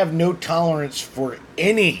 I have no tolerance for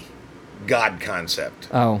any God concept.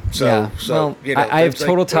 Oh, I have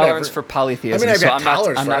total tolerance for polytheism. I mean,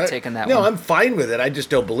 I'm not taking that one. No, I'm fine with it. I just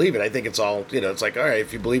don't believe it. I think it's all, it's like, all right,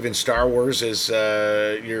 if you believe in Star Wars as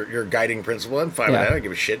your guiding principle, I'm fine with that. I don't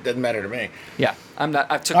give a shit. Doesn't matter to me. Yeah, I'm not.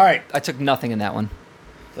 I took nothing in that one.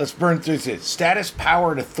 Let's burn through this. Status, power,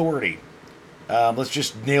 and authority. Let's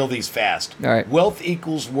just nail these fast. All right. Wealth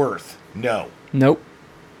equals worth. No. Nope.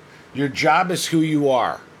 Your job is who you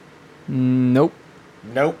are. Nope.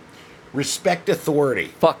 Nope. Respect authority.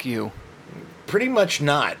 Fuck you. Pretty much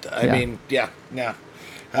not. I mean, no.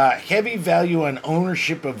 Heavy value on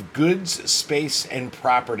ownership of goods, space, and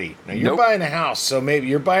property. Now, you're buying a house, so maybe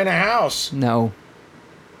you're buying a house. No.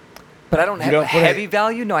 But I don't have a heavy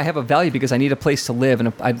value? No, I have a value because I need a place to live,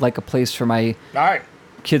 and I'd like a place for my... All right.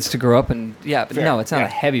 Kids to grow up, and but fair. No, it's not a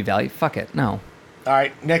heavy value. Fuck it, no. All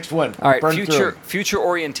right, next one. All right, future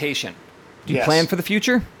orientation. Do you plan for the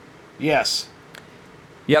future? Yes.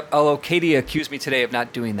 Yep. Although Katie accused me today of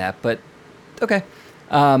not doing that, but okay.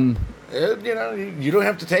 You don't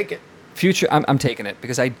have to take it. Future, I'm taking it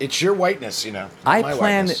because It's your whiteness, you know. I my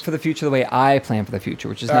plan whiteness. for the future the way I plan for the future,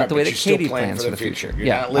 which is All not right, the way but that you still Katie plan plans for the future. You're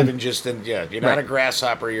Yeah, not living just in. Yeah, you're not Right. a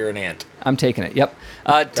grasshopper. You're an ant. I'm taking it. Yep.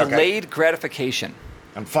 Delayed gratification.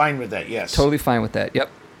 I'm fine with that. Yes. Totally fine with that. Yep.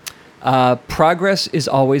 Progress is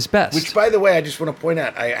always best. Which, by the way, I just want to point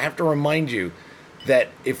out. I have to remind you that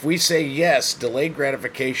if we say yes, delayed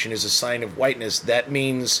gratification is a sign of whiteness. That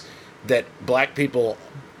means that black people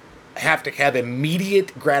have to have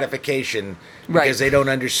immediate gratification because they don't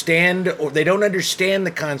understand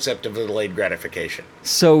the concept of delayed gratification.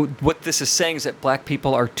 So what this is saying is that black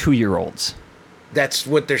people are 2-year-olds. That's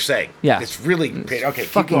what they're saying. Yeah. It's really okay. Fucking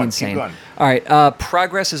keep going, insane. Keep going. All right.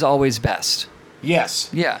 Progress is always best. Yes.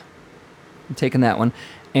 Yeah. I'm taking that one.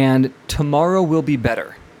 And tomorrow will be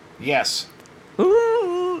better. Yes.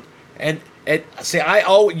 Ooh. And see,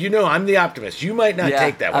 I'm the optimist. You might not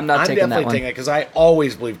take that one. I'm not taking that definitely one. taking it because I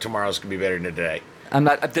always believe tomorrow's gonna be better than today. I'm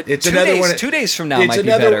not. It's 2 another days, one. 2 days from now might be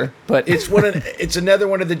better, but it's another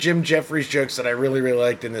one of the Jim Jeffries jokes that I really, really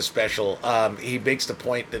liked in this special. He makes the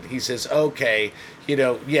point that he says, "Okay,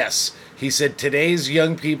 yes." He said, "Today's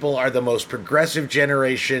young people are the most progressive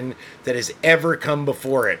generation that has ever come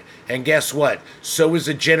before it, and guess what? So is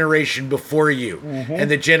the generation before you, and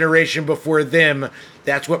the generation before them."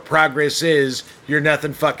 That's what progress is. You're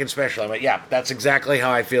nothing fucking special. I'm like, yeah, that's exactly how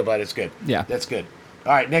I feel about it. It's good. Yeah. That's good.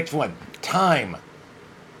 All right, next one. Time.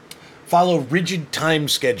 Follow rigid time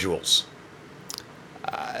schedules.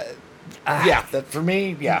 Yeah, that for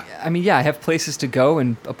me, yeah. I mean, yeah, I have places to go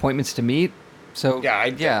and appointments to meet, so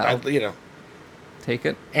Yeah, I'll take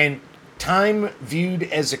it. And time viewed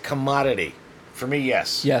as a commodity. For me,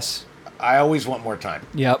 yes. Yes. I always want more time.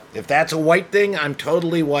 Yep. If that's a white thing, I'm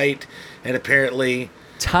totally white, and apparently...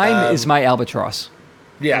 Time is my albatross.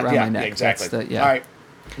 Yeah, around my neck. exactly. That's All right,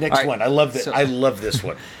 next All right, one. I love this. so- I love this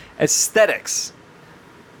one. Aesthetics.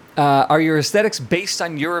 Are your aesthetics based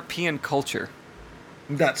on European culture?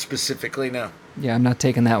 Not specifically, no. Yeah, I'm not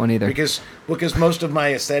taking that one either. Because most of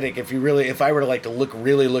my aesthetic, if I were to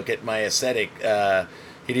look at my aesthetic,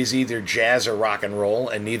 it is either jazz or rock and roll,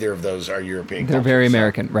 and neither of those are European. They're very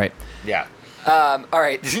American, right? Yeah. All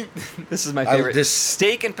right, this is my favorite. This-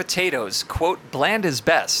 Steak and potatoes. Quote: bland is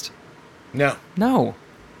best. No. No.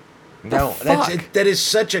 No. fuck? That is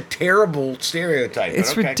such a terrible stereotype.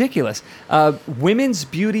 It's but okay. ridiculous. Women's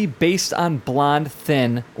beauty based on blonde,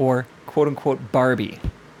 thin, or quote unquote Barbie.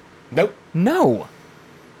 Nope. No.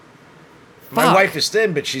 My Fuck. wife is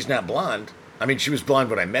thin, but she's not blonde. I mean, she was blonde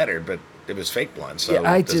when I met her, but it was fake blonde. So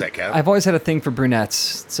does that count? I've always had a thing for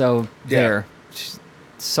brunettes, so Yeah. there.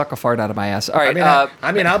 Suck a fart out of my ass. All right.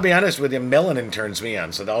 I mean, I'll be honest with you. Melanin turns me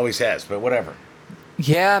on, so it always has. But whatever.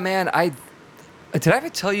 Yeah, man. Did I ever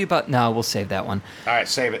tell you about? No, we'll save that one. All right,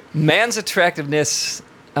 save it. Man's attractiveness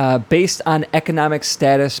based on economic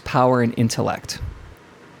status, power, and intellect.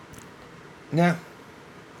 No.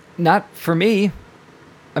 Not for me.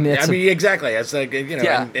 I mean, exactly. It's like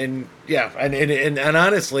Yeah. and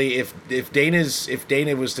honestly, if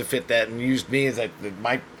Dana was to fit that and used me as like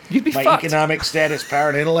my You'd be my fucked. economic status, power,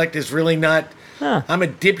 and intellect is really not. Huh. I'm a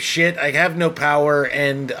dipshit. I have no power,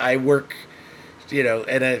 and I work, in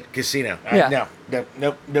a casino. Yeah.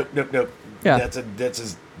 Nope. Yeah. That's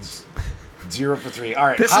a 0 for 3. All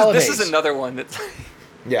right. this holidays. is another one that's.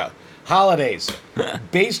 Yeah. Holidays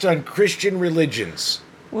based on Christian religions.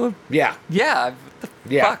 Well, Yeah. yeah. What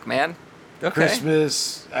the Yeah. fuck, man? Okay.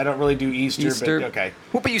 Christmas. I don't really do Easter. But okay.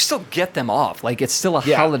 Well, but you still get them off. Like it's still a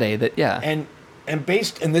Yeah. holiday that. Yeah. And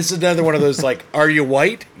this is another one of those like, are you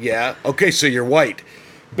white? Yeah. Okay, so you're white.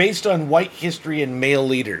 Based on white history and male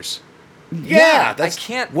leaders. Yeah, I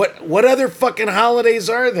can't. What other fucking holidays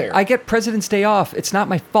are there? I get President's Day off. It's not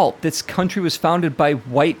my fault. This country was founded by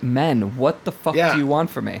white men. What the fuck Yeah. do you want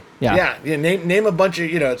from me? Yeah. Name a bunch of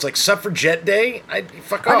it's like Suffragette Day.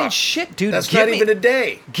 Fuck off. I mean, shit, dude. That's not even a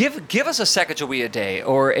day. Give us a Sacagawea Day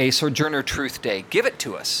or a Sojourner Truth Day. Give it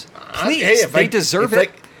to us, please. Hey, They deserve it.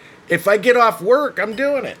 If I get off work, I'm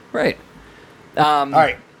doing it. Right. All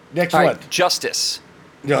right, next All one. right. Justice.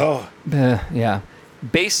 No, Yeah.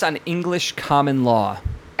 Based on English common law.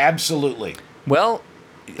 absolutely. Well,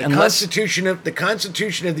 The Constitution of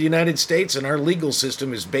the United States and our legal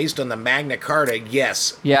system is based on the Magna Carta.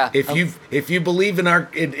 Yes. Yeah. If you believe in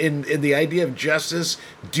in the idea of justice,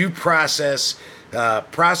 due process,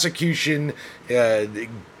 prosecution,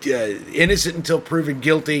 innocent until proven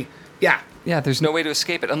guilty. Yeah. Yeah, there's no way to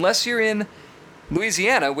escape it. Unless you're in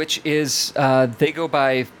Louisiana, which is, they go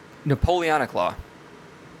by Napoleonic law.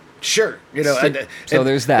 Sure, so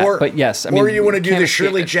there's that. But yes, or you want to do the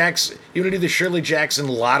Shirley Jackson. You want to do the Shirley Jackson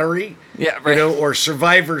lottery. Yeah, right. Or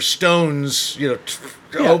Survivor Stones.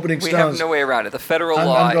 Opening we stones. We have no way around it. The federal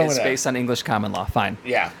law is based on English common law. Fine.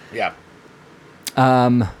 Yeah.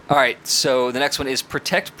 All right. So the next one is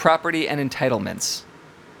protect property and entitlements.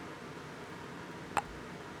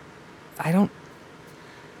 I don't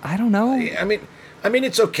know. I mean,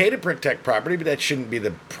 it's okay to protect property, but that shouldn't be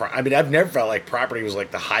I've never felt like property was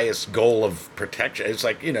like the highest goal of protection. It's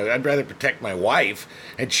like, I'd rather protect my wife,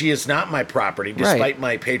 and she is not my property, despite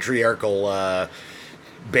my patriarchal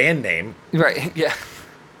band name. Right, yeah.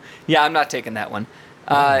 Yeah, I'm not taking that one.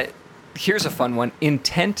 Here's a fun one.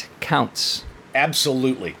 Intent counts.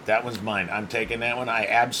 Absolutely. That one's mine. I'm taking that one. I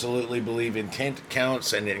absolutely believe intent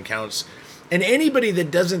counts, and it counts. And anybody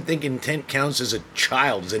that doesn't think intent counts as a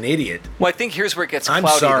child is an idiot. Well, I think here's where it gets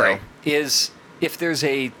cloudy, though, is if there's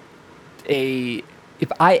if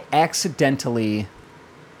I accidentally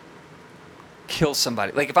kill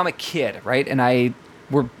somebody, like if I'm a kid, right, and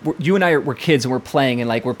you and I we're kids and we're playing, and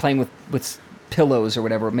like we're playing with pillows or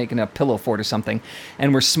whatever, making a pillow fort or something,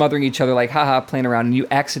 and we're smothering each other, like haha, playing around, and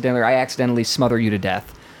I accidentally smother you to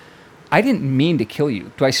death. I didn't mean to kill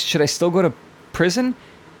you. Should I still go to prison?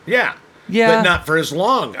 Yeah. Yeah, but not for as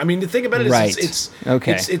long. I mean, the thing about it is,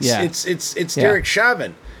 it's Derek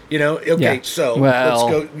Chauvin.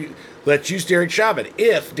 So let's use Derek Chauvin.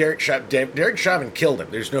 If Derek Chauvin killed him,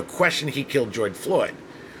 there's no question he killed George Floyd.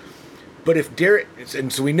 But if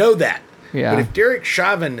and so we know that. Yeah. But if Derek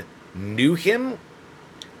Chauvin knew him,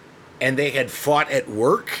 and they had fought at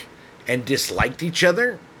work and disliked each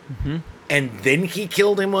other, and then he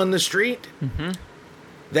killed him on the street.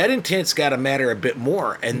 That intent's got to matter a bit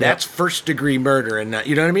more, and that's first-degree murder, and not,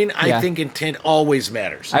 you know what I mean? I think intent always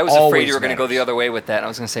matters. I was afraid you were going to go the other way with that. I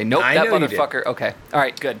was going to say, nope, that motherfucker. Okay, all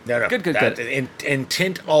right, good. No. Good.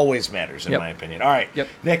 Intent always matters, in my opinion. All right,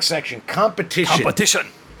 next section, competition.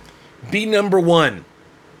 Be number one.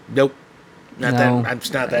 Nope,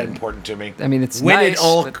 it's not that important to me. I mean, it's nice.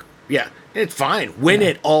 It's fine. Win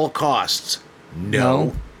at all costs.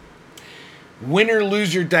 No.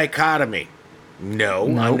 Winner-loser dichotomy.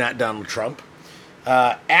 No, I'm not Donald Trump.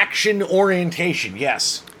 Action orientation,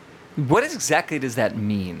 yes. What exactly does that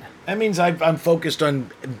mean? That means I'm focused on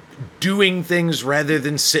doing things rather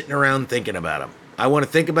than sitting around thinking about them. I want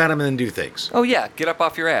to think about them and then do things. Oh, yeah. Get up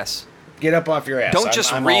off your ass. Get up off your ass. Don't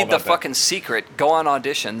just read the fucking secret. Go on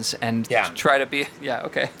auditions and try to be... Yeah,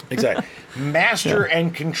 okay. Exactly. Master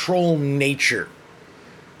and control nature.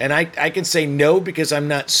 And I can say no because I'm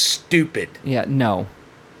not stupid. Yeah, no.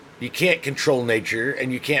 You can't control nature,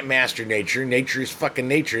 and you can't master nature. Nature is fucking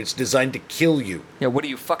nature. It's designed to kill you. Yeah, what are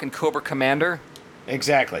you, fucking Cobra Commander?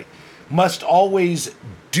 Exactly. Must always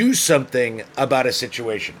do something about a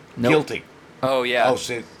situation. Nope. Guilty. Oh, yeah. Oh,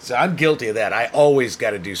 so I'm guilty of that. I always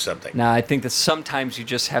got to do something. Nah, I think that sometimes you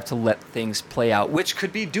just have to let things play out, which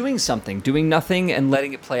could be doing something. Doing nothing and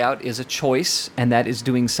letting it play out is a choice, and that is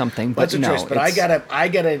doing something. But that's a choice. But I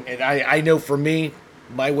know for me...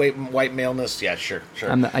 My white maleness, yeah, sure.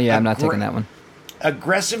 I'm not taking that one.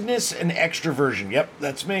 Aggressiveness and extroversion, yep,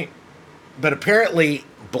 that's me. But apparently,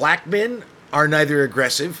 black men are neither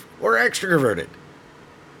aggressive or extroverted.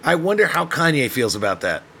 I wonder how Kanye feels about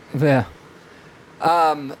that. Yeah.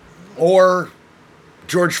 Or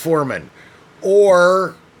George Foreman,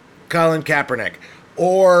 or Colin Kaepernick,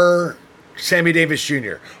 or Sammy Davis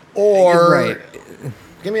Jr., or... Right.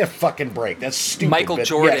 Give me a fucking break. That's stupid. Michael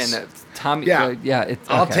Jordan, yes. Tommy. Yeah,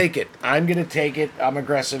 I'll take it. I'm gonna take it. I'm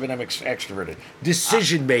aggressive and I'm extroverted.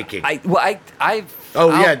 Decision making.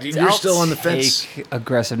 You're still on the fence.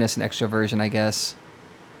 Aggressiveness and extroversion, I guess.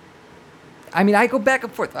 I mean, I go back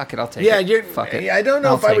and forth. Okay, I'll take it. Fuck it. I don't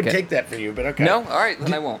know if I would take that for you, but okay. No, all right,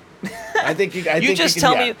 then I won't. I think you. Just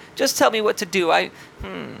tell me what to do.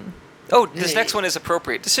 Oh, this next one is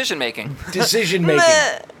appropriate. Decision making. Decision making.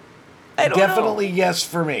 I don't Definitely know. Yes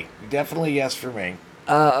for me. Definitely yes for me.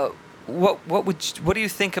 What do you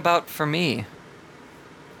think about for me?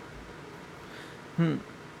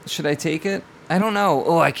 Should I take it? I don't know.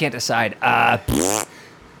 Oh, I can't decide.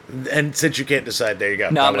 And since you can't decide, there you go.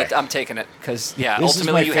 No, I'm taking it because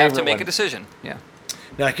ultimately you have to make a decision. Yeah.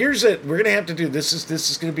 Now here's it. We're gonna have to do this.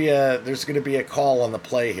 Is gonna be there's gonna be a call on the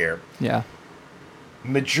play here. Yeah.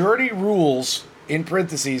 Majority rules in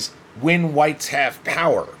parentheses when whites have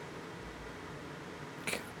power.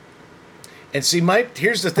 And see,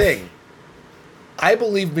 here's the thing. I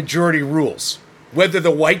believe majority rules. Whether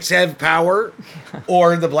the whites have power,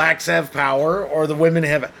 or the blacks have power, or the women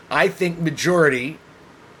have... I think majority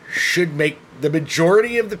should make The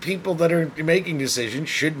majority of the people that are making decisions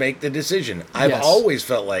should make the decision. I've always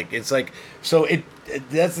felt like it's like so.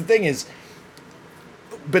 That's the thing is.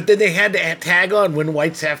 But then they had to tag on when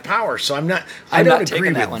whites have power. So I don't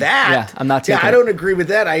agree with that. Yeah, I'm not taking I don't agree with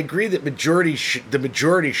that. I agree that the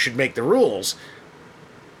majority should make the rules.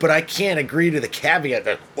 But I can't agree to the caveat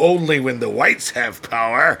that only when the whites have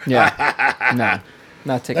power. Yeah. No,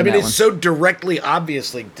 not taking that one. I mean, it's so directly,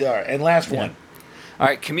 obviously. And last one. All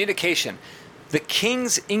right, communication. The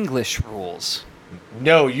King's English rules.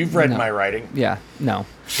 No, you've read my writing. Yeah, no.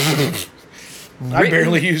 I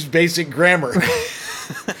barely use basic grammar.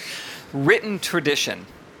 Written tradition.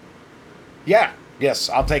 Yeah. Yes,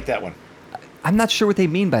 I'll take that one. I'm not sure what they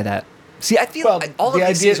mean by that. See, I feel all of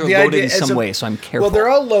these things are loaded in some way, so I'm careful. Well, they're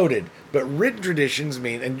all loaded, but written traditions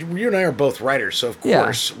mean, and you and I are both writers, so of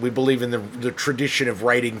course we believe in the tradition of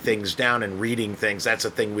writing things down and reading things. That's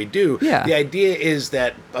a thing we do. Yeah. The idea is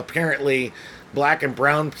that apparently black and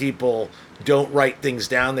brown people don't write things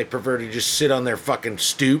down. They prefer to just sit on their fucking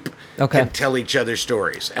stoop and tell each other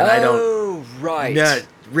stories. And I don't... Oh, right.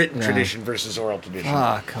 Written tradition versus oral tradition.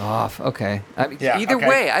 Fuck off. Okay. I mean, either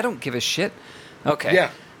way, I don't give a shit. Okay.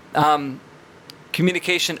 Yeah.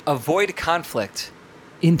 Communication, avoid conflict.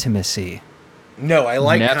 Intimacy. No, I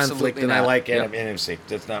like conflict and I like intimacy.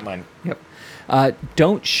 That's not mine. Yep.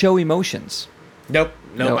 Don't show emotions. Nope,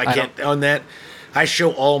 I can't own that. I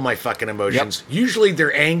show all my fucking emotions. Yep. Usually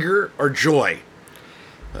they're anger or joy.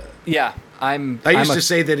 I used to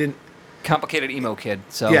say that in complicated emo kid.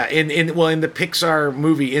 So in the Pixar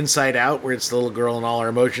movie Inside Out, where it's the little girl and all her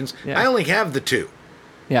emotions, I only have the two.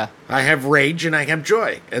 Yeah. I have rage and I have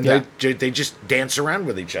joy, and they just dance around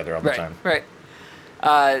with each other all the time. Right.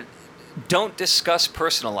 Don't discuss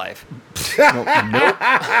personal life.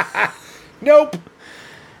 Nope.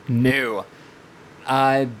 No.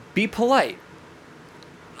 Be polite.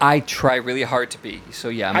 I try really hard to be. So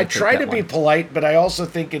yeah, I try to be polite, but I also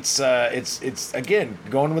think it's again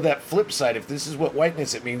going with that flip side. If this is what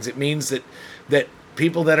whiteness it means that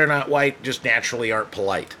people that are not white just naturally aren't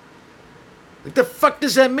polite. What the fuck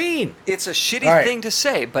does that mean? It's a shitty thing to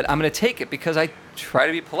say, but I'm going to take it because I try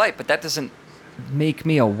to be polite, but that doesn't make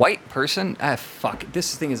me a white person. Fuck.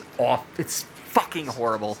 This thing is off. It's fucking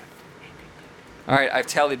horrible. All right, I've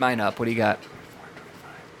tallied mine up. What do you got?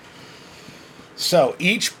 So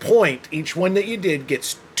each one that you did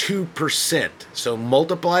gets 2%. So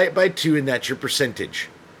multiply it by 2, and that's your percentage.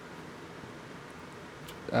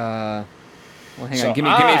 Well, hang on. Give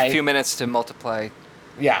me a few minutes to multiply.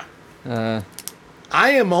 Yeah. I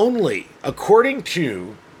am only, according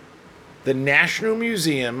to the National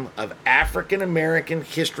Museum of African American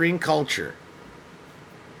History and Culture,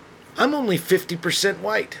 I'm only 50%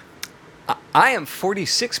 white. I am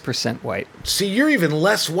 46% white. See, you're even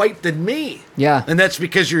less white than me. Yeah. And that's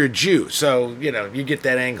because you're a Jew. So, you get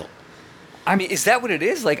that angle. I mean, is that what it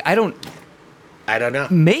is? Like, I don't know.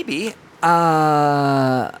 Maybe.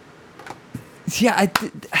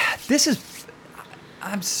 This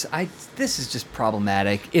is just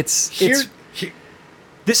problematic.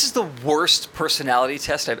 This is the worst personality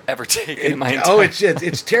test I've ever taken in my entire life.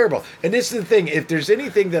 It's terrible. And this is the thing. If there's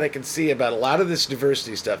anything that I can see about a lot of this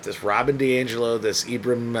diversity stuff, this Robin DiAngelo, this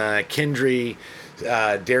Ibram Kendi,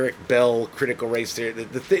 Derek Bell, critical race theory,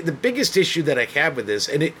 the biggest issue that I have with this,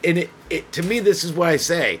 and it to me, this is why I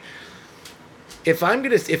say, if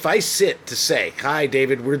I sit to say, hi,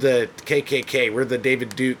 David, we're the KKK, we're the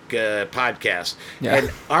David Duke podcast,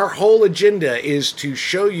 and our whole agenda is to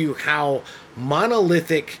show you how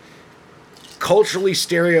monolithic, culturally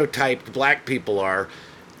stereotyped black people are,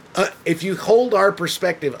 if you hold our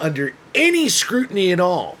perspective under any scrutiny at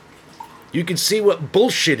all, you can see what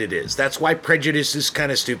bullshit it is. That's why prejudice is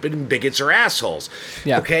kind of stupid and bigots are assholes.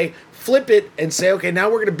 Yeah. Okay? Flip it and say, okay, now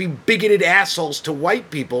we're going to be bigoted assholes to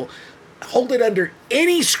white people. Hold it under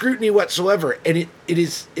any scrutiny whatsoever, and it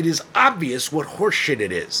is obvious what horseshit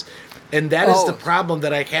it is. And that is the problem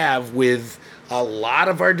that I have with a lot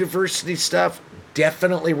of our diversity stuff.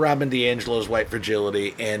 Definitely Robin DiAngelo's white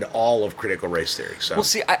fragility and all of critical race theory. So. Well,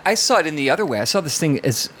 see, I saw it in the other way. I saw this thing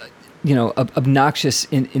as, obnoxious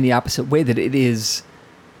in the opposite way, that it is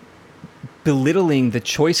belittling the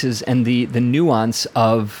choices and the nuance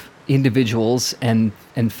of individuals and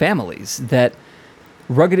families. That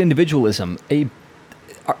rugged individualism,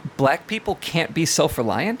 black people can't be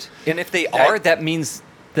self-reliant, and if they are, that means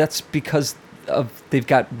that's because of they've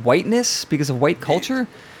got whiteness, because of white culture.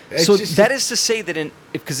 So that is to say that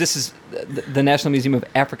because this is the National Museum of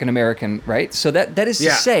African American, right? So that is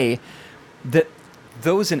to say that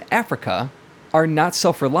those in Africa are not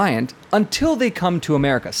self-reliant until they come to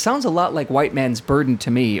America. Sounds a lot like White Man's Burden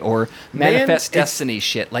to me, or Manifest Destiny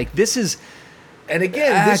shit. Like, this is And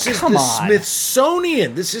again, this is the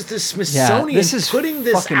Smithsonian. This is the Smithsonian this is putting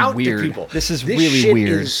this out weird. to people. This is this really shit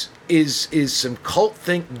weird. Is some cult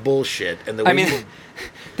think bullshit. And the way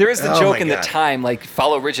there is the joke in the time, like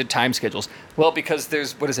follow rigid time schedules. Well, because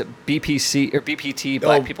there's BPC or BPT,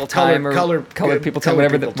 Black People Time, or colored people time,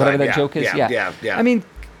 whatever that joke is. Yeah. I mean,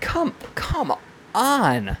 come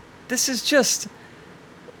on. This is just.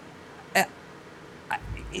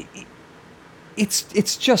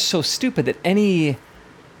 It's just so stupid that any.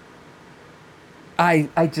 I'm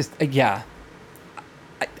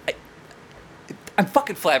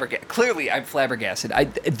fucking flabbergasted. Clearly, I'm flabbergasted.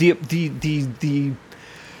 The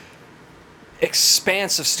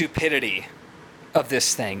expanse of stupidity of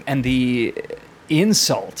this thing and the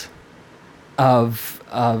insult of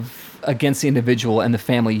against the individual and the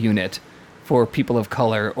family unit for people of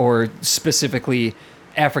color, or specifically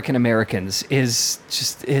African Americans, is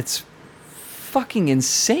just, it's fucking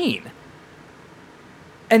insane.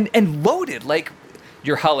 And loaded, like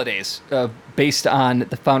your holidays based on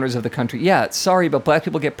the founders of the country. Yeah, sorry, but black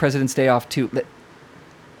people get President's Day off too.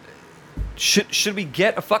 Should we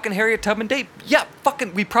get a fucking Harriet Tubman Day? Yeah,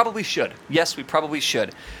 we probably should. Yes, we probably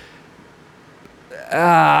should.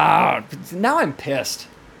 Now I'm pissed.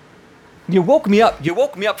 You woke me up. You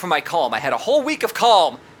woke me up from my calm. I had a whole week of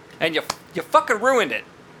calm, and you fucking ruined it.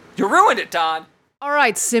 You ruined it, Don. All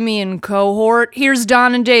right, Simeon cohort. Here's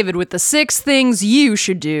Don and David with the 6 things you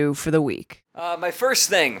should do for the week. My first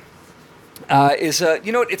thing is,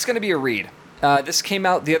 it's going to be a read. This came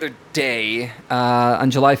out the other day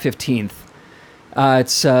on July 15th.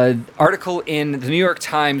 It's an article in the New York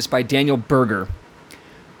Times by Daniel Berger.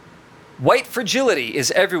 White fragility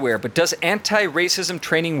is everywhere, but does anti-racism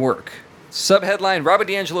training work? Subheadline, Robert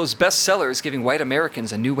DiAngelo's bestseller is giving white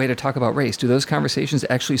Americans a new way to talk about race. Do those conversations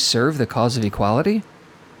actually serve the cause of equality?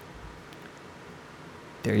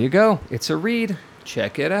 There you go. It's a read.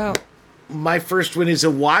 Check it out. My first one is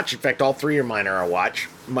a watch. In fact, all 3 of mine are a watch.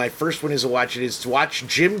 My first one is a watch. It is to watch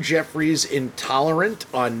Jim Jeffries' Intolerant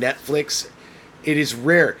on Netflix. It is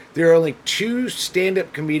rare. There are only 2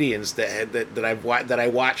 stand-up comedians that I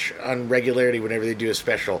watch on regularity whenever they do a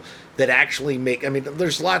special that actually make. I mean,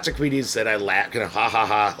 there's lots of comedians that I laugh, kind of ha ha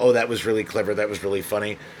ha. Oh, that was really clever. That was really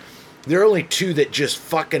funny. There are only 2 that just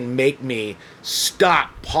fucking make me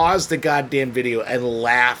stop, pause the goddamn video, and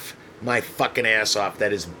laugh my fucking ass off.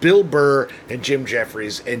 That is Bill Burr and Jim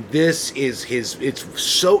Jeffries, and this is it's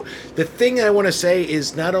so. The thing I want to say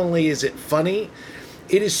is, not only is it funny,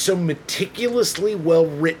 it is so meticulously well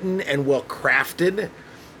written and well crafted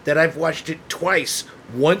that I've watched it twice.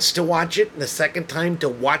 Once to watch it, and the second time to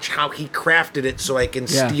watch how he crafted it so I can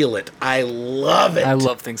steal it. I love it. I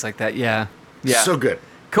love things like that. Yeah. So good.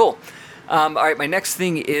 Cool. All right, my next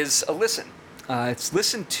thing is a listen. It's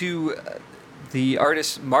listen to the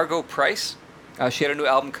artist Margot Price. She had a new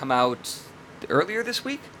album come out earlier this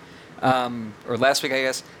week, or last week, I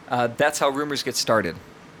guess. That's How Rumors Get Started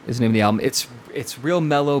is the name of the album. It's real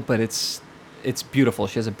mellow, but it's beautiful.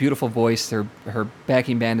 She has a beautiful voice. Her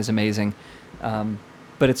backing band is amazing.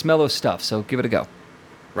 But it's mellow stuff, so give it a go.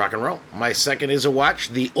 Rock and roll. My second is a watch,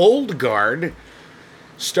 The Old Guard,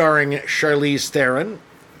 starring Charlize Theron.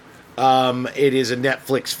 It is a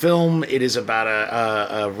Netflix film. It is about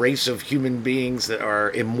a race of human beings that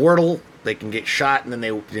are immortal. They can get shot, and then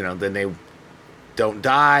they don't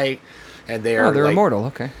die, and they're immortal.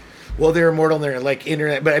 Okay. Well, they're immortal, and they're like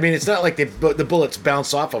internet. But I mean, it's not like the bullets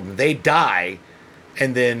bounce off of them. They die,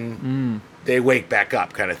 and then they wake back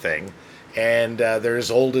up, kind of thing. And they're as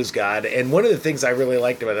old as God. And one of the things I really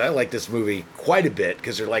liked about it, I like this movie quite a bit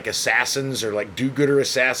because they're like assassins or like do-gooder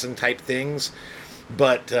assassin type things.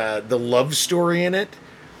 But the love story in it,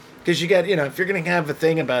 because you got, if you're going to have a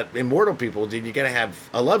thing about immortal people, then you got to have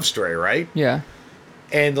a love story, right? Yeah.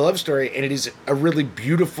 And the love story, and it is a really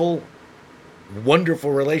beautiful,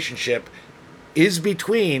 wonderful relationship, is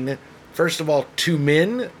between, first of all, 2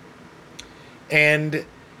 men and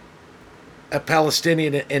a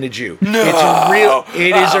Palestinian and a Jew. No.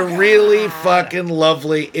 It is a really fucking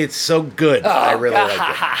lovely. It's so good. I really like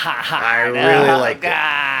it. I really like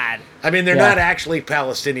it. I mean, they're not actually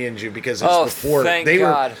Palestinian Jew because it's before thank they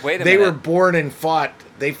God. were. Wait a they minute. were born and fought.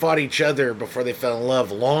 They fought each other before they fell in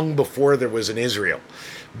love, long before there was an Israel.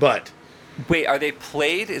 But wait, are they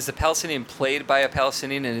played? Is the Palestinian played by a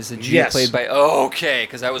Palestinian, and is the Jew Yes. played by? Oh, okay,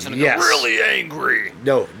 because I was going to get really angry.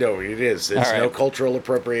 No, it is. There's All right. no cultural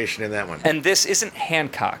appropriation in that one. And this isn't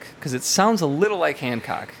Hancock, because it sounds a little like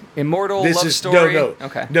Hancock. Immortal This love is story. no.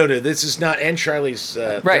 Okay. No. This is not. And Charlie's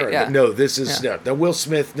right. Theron, Yeah. but no, this is no Will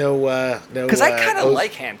Smith. No. Because I kind of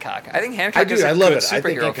like Hancock. I think Hancock I do. is a I love good it. I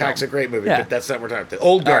think superhero Hancock's film. a great movie, Yeah. but that's not what we're talking about. The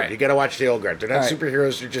Old Guard. right. You got to watch The Old Guard. They're not All right.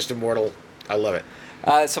 superheroes. They're just immortal. I love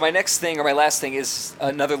it. So my next thing, or my last thing, is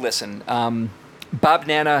another listen. Bob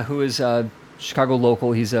Nana, who is a Chicago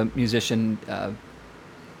local, he's a musician.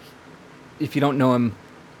 If you don't know him,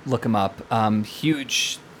 look him up.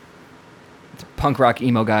 Huge punk rock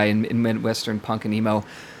emo guy in Midwestern punk and emo.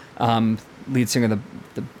 Lead singer of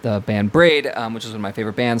the band Braid, which is one of my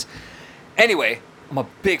favorite bands. Anyway, I'm a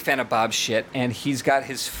big fan of Bob's shit, and he's got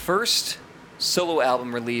his first solo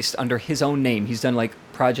album released under his own name. He's done like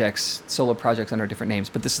solo projects under different names,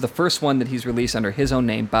 but this is the first one that he's released under his own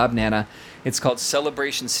name, Bob Nana. It's called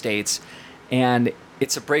Celebration States, and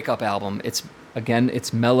it's a breakup album. It's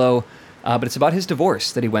mellow, but it's about his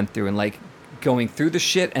divorce that he went through and like going through the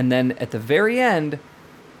shit, and then at the very end,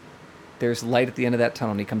 there's light at the end of that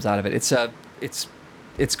tunnel, and he comes out of it.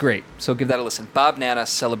 It's great. So give that a listen. Bob Nana,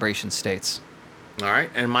 Celebration States. All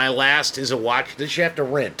right, and my last is a watch that you have to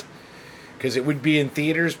rent, because it would be in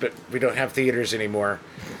theaters, but we don't have theaters anymore.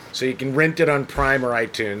 So you can rent it on Prime or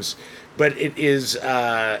iTunes. But it is,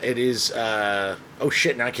 oh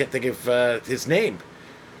shit, now I can't think of his name.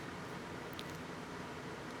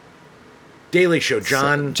 Daily Show,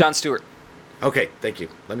 Jon Stewart. Okay, thank you.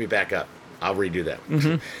 Let me back up. I'll redo that.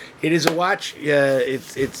 Mm-hmm. It is a watch.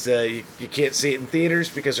 You can't see it in theaters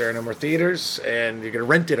because there are no more theaters, and you're going to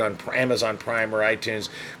rent it on Amazon Prime or iTunes.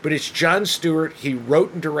 But it's Jon Stewart. He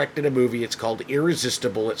wrote and directed a movie. It's called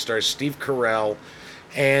Irresistible. It stars Steve Carell.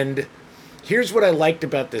 And here's what I liked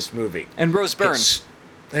about this movie. And Rose Byrne.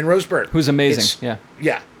 Who's amazing.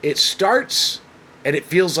 Yeah. It starts, and it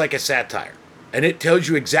feels like a satire. And it tells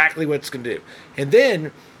you exactly what it's going to do. And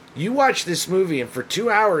then you watch this movie, and for 2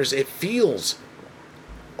 hours, it feels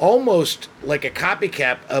almost like a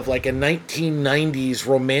copycat of like a 1990s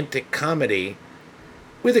romantic comedy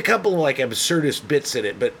with a couple of like absurdist bits in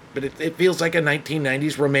it. But it feels like a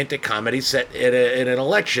 1990s romantic comedy set at an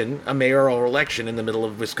election, a mayoral election in the middle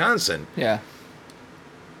of Wisconsin. Yeah.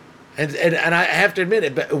 And I have to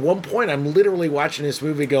admit, at one point, I'm literally watching this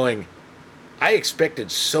movie going, I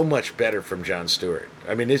expected so much better from Jon Stewart.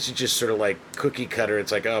 I mean, this is just sort of like cookie cutter.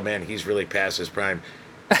 It's like, oh man, he's really past his prime.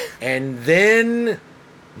 And then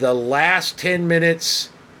the last 10 minutes,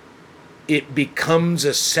 it becomes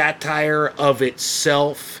a satire of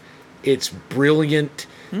itself. It's brilliant.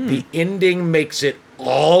 The ending makes it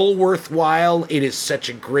all worthwhile. It is such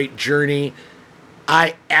a great journey.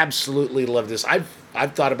 I absolutely love this. I've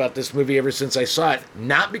thought about this movie ever since I saw it,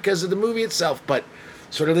 not because of the movie itself, but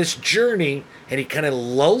sort of this journey, and he kind of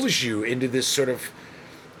lulls you into this sort of,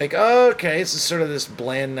 like, oh, okay, this is sort of this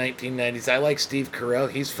bland 1990s. I like Steve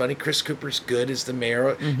Carell. He's funny. Chris Cooper's good as the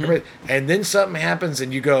mayor. Mm-hmm. And then something happens,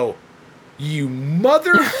 and you go, you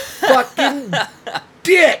motherfucking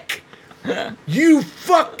dick! You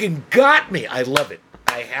fucking got me! I love it.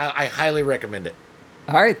 I highly recommend it.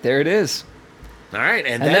 All right, there it is. All right,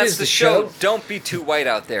 and that's the show. Don't be too white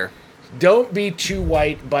out there. Don't be too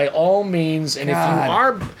white, by all means. And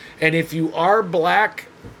if you are black,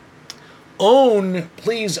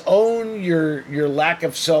 please own your lack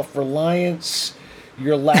of self-reliance,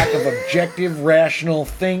 your lack of objective, rational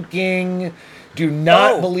thinking. Do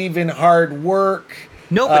not believe in hard work.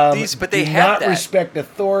 No, but they have that. Do not respect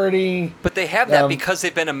authority. But they have that because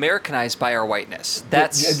they've been Americanized by our whiteness.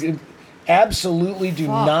 That's absolutely do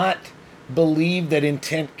not believe that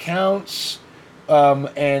intent counts.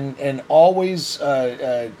 And always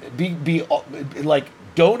be like,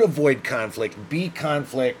 don't avoid conflict, be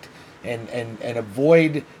conflict, and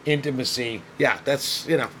avoid intimacy. Yeah, that's,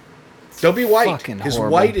 don't be white, because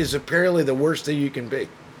white is apparently the worst thing you can be.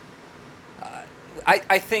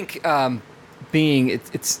 I think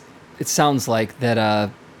it sounds like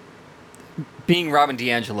that being Robin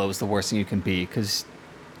DiAngelo is the worst thing you can be, because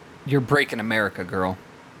you're breaking America, girl.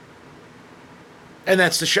 And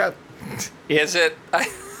that's the show. Is it?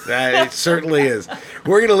 It certainly is.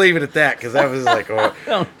 We're going to leave it at that, because I was like, oh.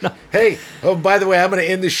 No. Hey, by the way, I'm going to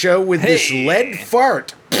end the show with this lead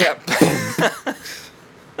fart. Yep.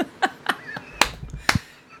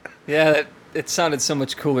 Yeah, it sounded so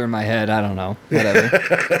much cooler in my head. I don't know.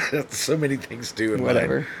 Whatever. So many things do in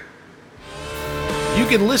whatever. Mine. You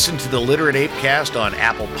can listen to the Literate ApeCast on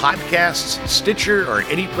Apple Podcasts, Stitcher, or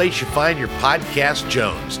any place you find your podcast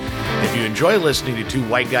Jones. If you enjoy listening to two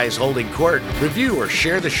white guys holding court, review or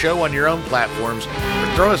share the show on your own platforms,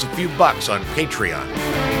 or throw us a few bucks on Patreon.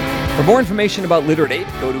 For more information about Literate Ape,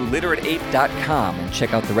 go to literateape.com and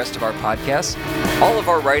check out the rest of our podcasts, all of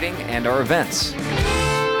our writing, and our events.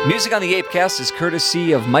 Music on the ApeCast is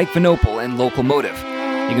courtesy of Mike Vinopal and Locomotive.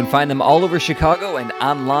 You can find them all over Chicago and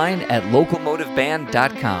online at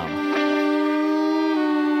locomotiveband.com.